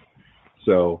stuff.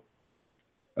 So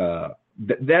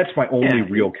that's my only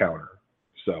real counter.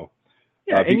 So,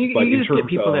 and you just get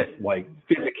people that like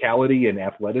physicality and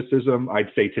athleticism, I'd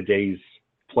say today's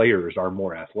players are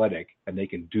more athletic and they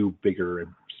can do bigger and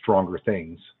stronger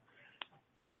things.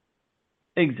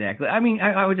 Exactly. I mean,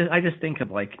 I just think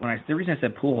of like the reason I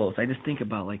said Pujols, I just think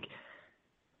about like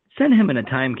send him in a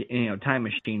time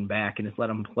machine back and just let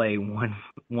him play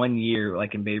one year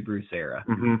like in Babe Ruth's era,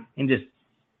 and just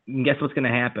guess what's going to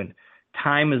happen?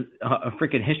 Time is a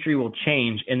freaking history will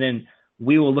change, and then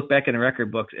we will look back in the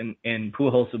record books and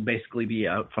Pujols would basically be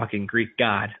a fucking Greek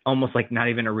god, almost like not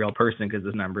even a real person because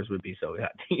his numbers would be so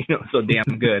so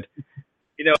damn good.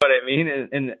 You know what I mean?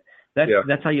 And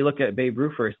that's how you look at Babe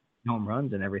Ruth for his home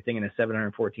runs and everything, and his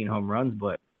 714 home runs.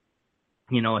 But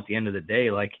at the end of the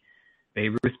day, like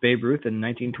Babe Ruth in the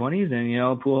 1920s,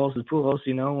 and Pujols is Pujols.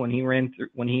 When he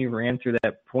ran through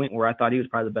that point where I thought he was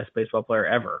probably the best baseball player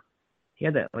ever. He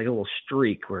had that like little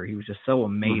streak where he was just so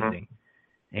amazing.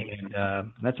 And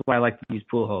that's why I like to use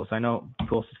Pujols. I know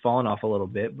Pujols has fallen off a little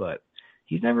bit, but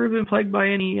he's never been plagued by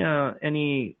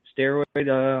any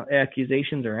steroid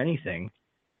accusations or anything.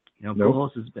 Nope.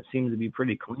 Pujols seems to be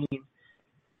pretty clean.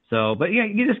 So, but yeah,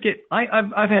 you just get.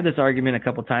 I've had this argument a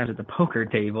couple times at the poker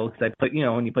table because I play.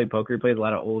 When you play poker, you play with a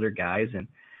lot of older guys, and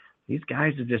these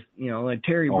guys are just like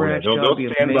Terry Bradshaw. They'll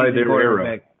stand by their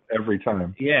era every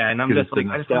time. Yeah, and I'm just like,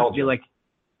 I just want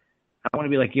to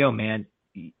be like, yo, man,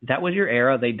 that was your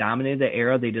era. They dominated the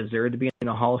era. They deserve to be in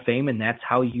the Hall of Fame, and that's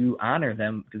how you honor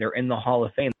them. They're in the Hall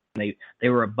of Fame. They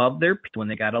were above their peak when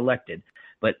they got elected.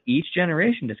 But each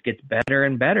generation just gets better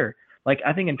and better. Like,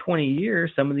 I think in 20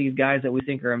 years, some of these guys that we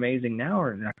think are amazing now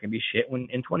are not going to be shit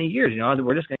in 20 years.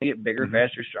 We're just going to get bigger,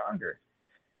 faster, stronger.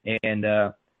 And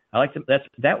I like to.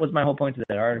 That was my whole point of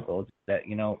that article. Is that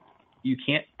you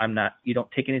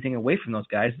don't take anything away from those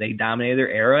guys. They dominated their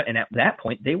era, and at that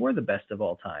point, they were the best of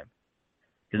all time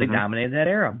because they dominated that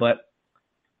era. But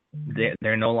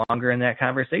they're no longer in that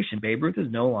conversation. Babe Ruth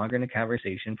is no longer in the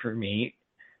conversation for me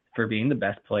for being the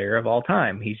best player of all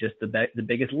time. He's just the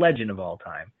biggest legend of all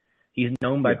time. He's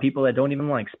known by people that don't even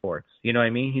like sports. You know what I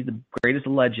mean? He's the greatest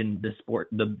legend the sport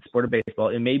of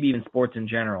baseball, and maybe even sports in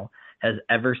general, has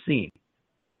ever seen.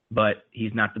 But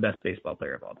he's not the best baseball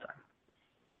player of all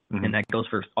time. And that goes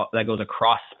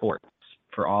across sports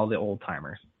for all the old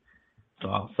timers.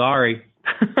 So sorry,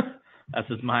 that's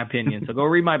just my opinion. So go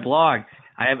read my blog.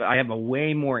 I have a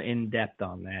way more in depth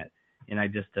on that, and I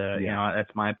just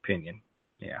that's my opinion.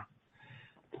 Yeah.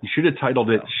 You should have titled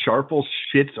it "Sharples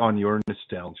Shits on Your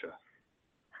Nostalgia."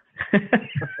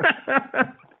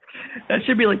 That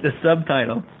should be like the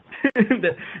subtitle.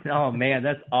 Oh man,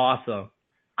 that's awesome.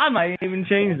 I might even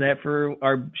change that for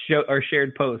our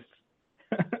shared posts.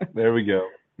 There we go.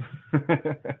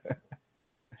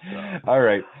 All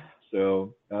right.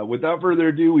 So without further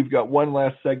ado, we've got one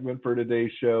last segment for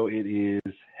today's show. It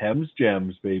is Hemm's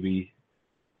Gems, baby.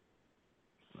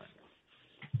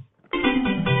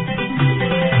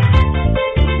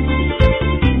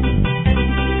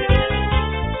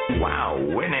 Wow,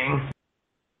 winning.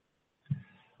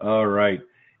 All right.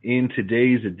 In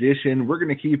today's edition, we're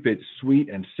going to keep it sweet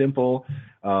and simple.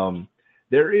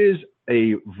 There is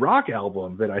a rock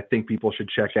album that I think people should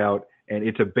check out, and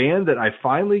it's a band that I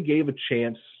finally gave a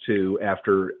chance to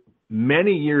after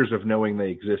many years of knowing they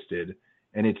existed,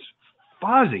 and it's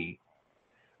Fozzy,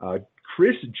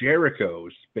 Chris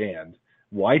Jericho's band,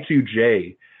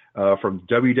 Y2J, from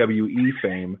WWE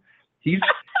fame. He's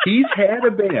had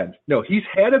a band. No, he's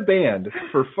had a band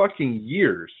for fucking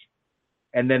years,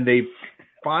 and then they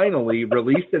finally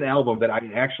released an album that I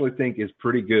actually think is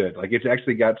pretty good. Like, it's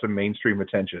actually got some mainstream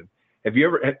attention. Have you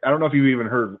ever? I don't know if you've even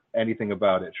heard anything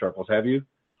about it, Sharples. Have you?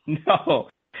 No.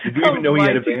 Did you even know he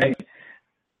had a band?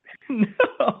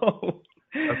 No.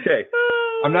 Okay.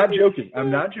 I'm not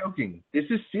joking. This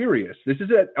is serious. This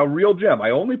is a real gem. I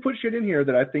only put shit in here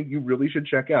that I think you really should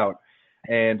check out.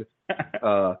 And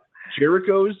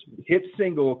Jericho's hit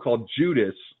single called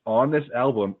Judas on this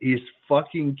album is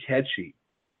fucking catchy.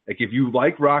 Like, if you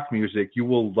like rock music, you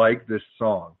will like this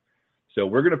song. So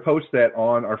we're going to post that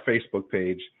on our Facebook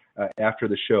page after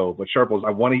the show. But Sharples,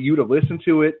 I want you to listen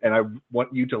to it, and I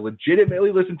want you to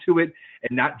legitimately listen to it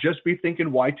and not just be thinking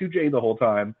Y2J the whole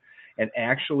time, and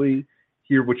actually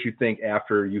hear what you think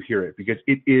after you hear it, because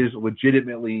it is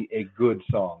legitimately a good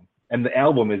song. And the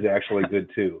album is actually good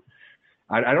too.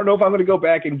 I don't know if I'm going to go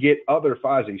back and get other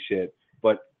Fozzy shit,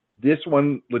 but this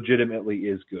one legitimately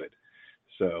is good.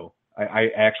 So I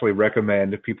actually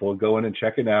recommend people going and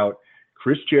checking out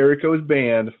Chris Jericho's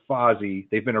band, Fozzy.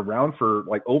 They've been around for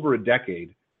like over a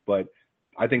decade, but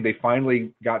I think they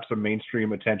finally got some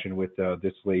mainstream attention with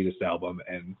this latest album,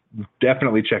 and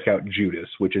definitely check out Judas,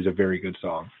 which is a very good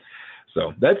song.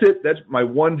 So that's it. That's my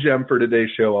one gem for today's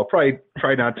show. I'll probably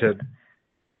try not to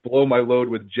blow my load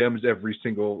with gems every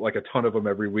single, like a ton of them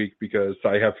every week, because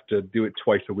I have to do it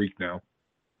twice a week now.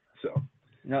 So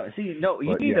you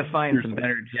need to find some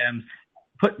better gems.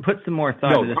 Put some more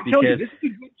thought into this, because you, this is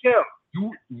a good gem.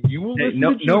 You will listen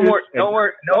to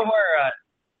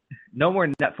no more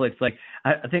Netflix. Like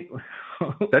I think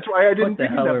that's why I didn't do the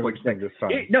Netflix thing this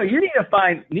time. No, you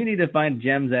need to find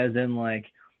gems, as in like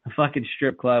a fucking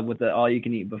strip club with the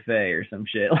all-you-can-eat buffet or some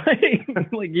shit.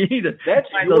 like you need to. That's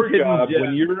your job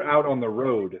when you're out on the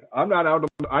road. I'm not out.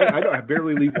 I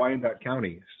barely leave Wyandotte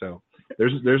County, so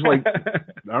there's like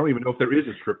I don't even know if there is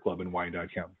a strip club in Wyandotte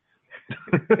County.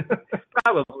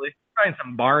 Probably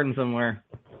some barn somewhere.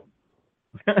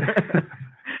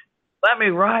 Let me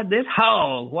ride this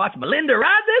hog. Watch Melinda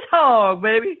ride this hog,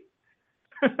 baby.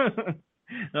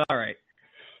 All right.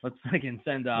 Let's fucking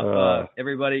send off.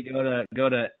 Everybody go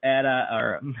to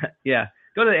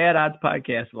go to the At Odds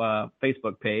Podcast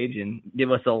Facebook page and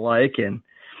give us a like, and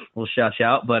we'll shout you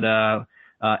out. But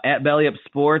at Belly Up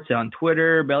Sports on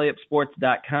Twitter,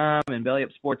 bellyupsports.com, and Belly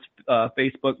Up Sports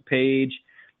Facebook page.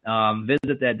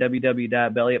 Visit that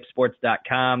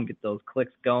www.bellyupsports.com. Get those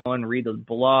clicks going, read those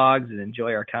blogs, and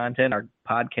enjoy our content. Our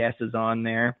podcast is on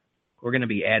there. We're going to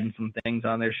be adding some things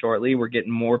on there shortly. We're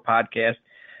getting more podcasts.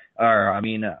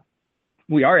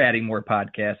 We are adding more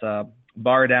podcasts.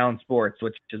 Bar Down Sports,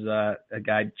 which is a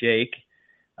guy, Jake.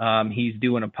 He's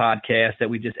doing a podcast that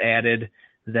we just added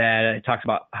that talks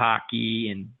about hockey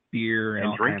and beer and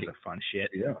all drinking. kinds of fun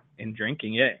shit. Yeah, and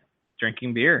drinking,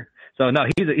 drinking beer. So no,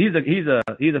 he's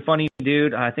a funny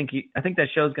dude. I think that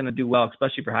show's going to do well,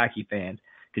 especially for hockey fans,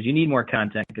 because you need more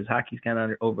content, because hockey's kind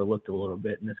of overlooked a little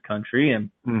bit in this country, and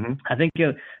I think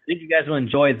you guys will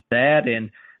enjoy that.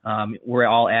 And we're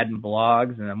all adding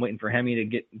blogs, and I'm waiting for Hemi to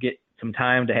get some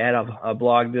time to add a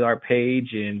blog to our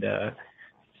page, and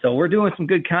so we're doing some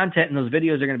good content, and those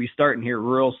videos are going to be starting here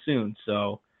real soon.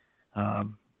 So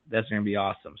that's going to be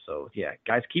awesome. So yeah,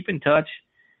 guys, keep in touch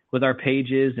with our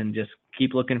pages and just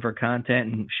keep looking for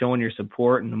content and showing your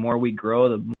support. And the more we grow,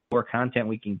 the more content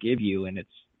we can give you, and it's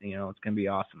going to be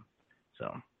awesome.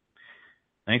 So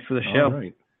thanks for the show. All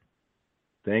right.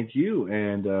 Thank you,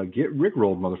 and get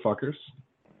rickrolled, motherfuckers.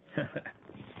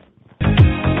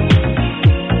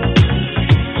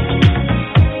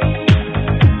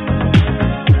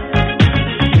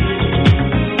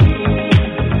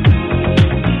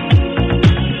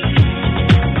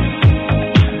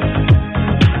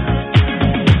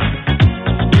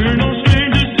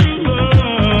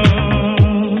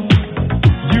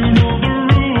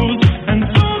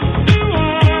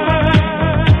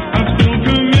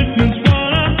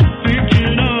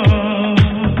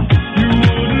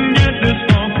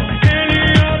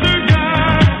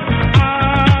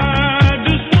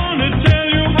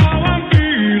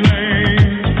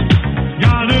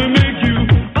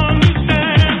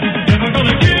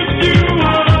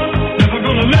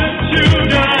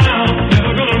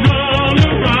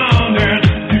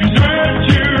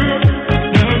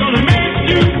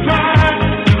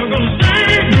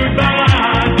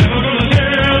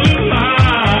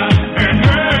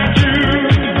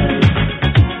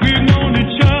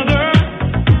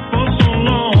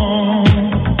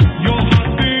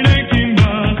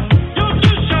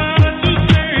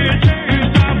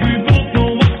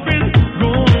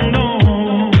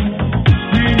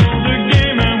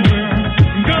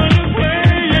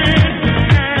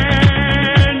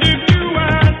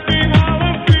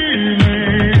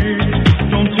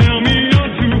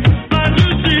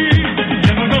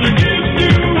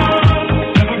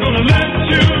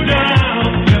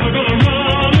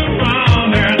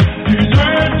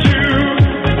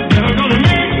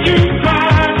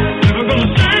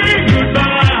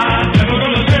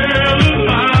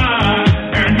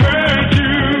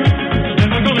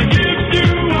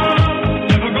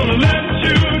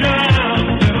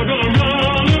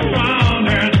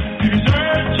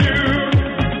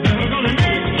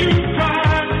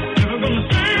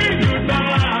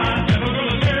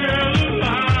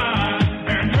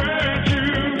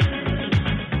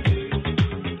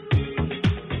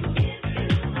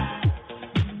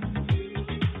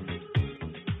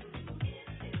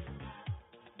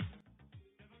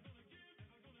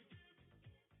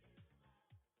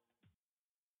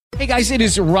 Hey guys, it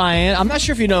is Ryan. I'm not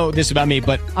sure if you know this about me,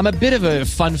 but I'm a bit of a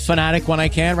fun fanatic when I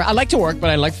can. I like to work,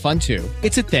 but I like fun too.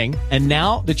 It's a thing. And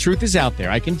now the truth is out there.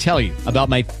 I can tell you about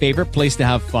my favorite place to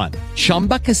have fun.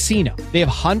 Chumba Casino. They have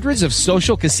hundreds of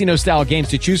social casino style games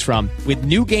to choose from with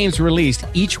new games released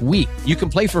each week. You can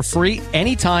play for free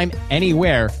anytime,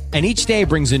 anywhere. And each day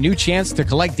brings a new chance to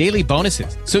collect daily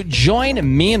bonuses. So join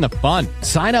me in the fun.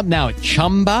 Sign up now at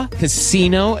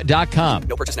ChumbaCasino.com.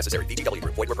 No purchase necessary. VGW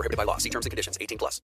Group. Void where prohibited by law. See terms and conditions. 18+.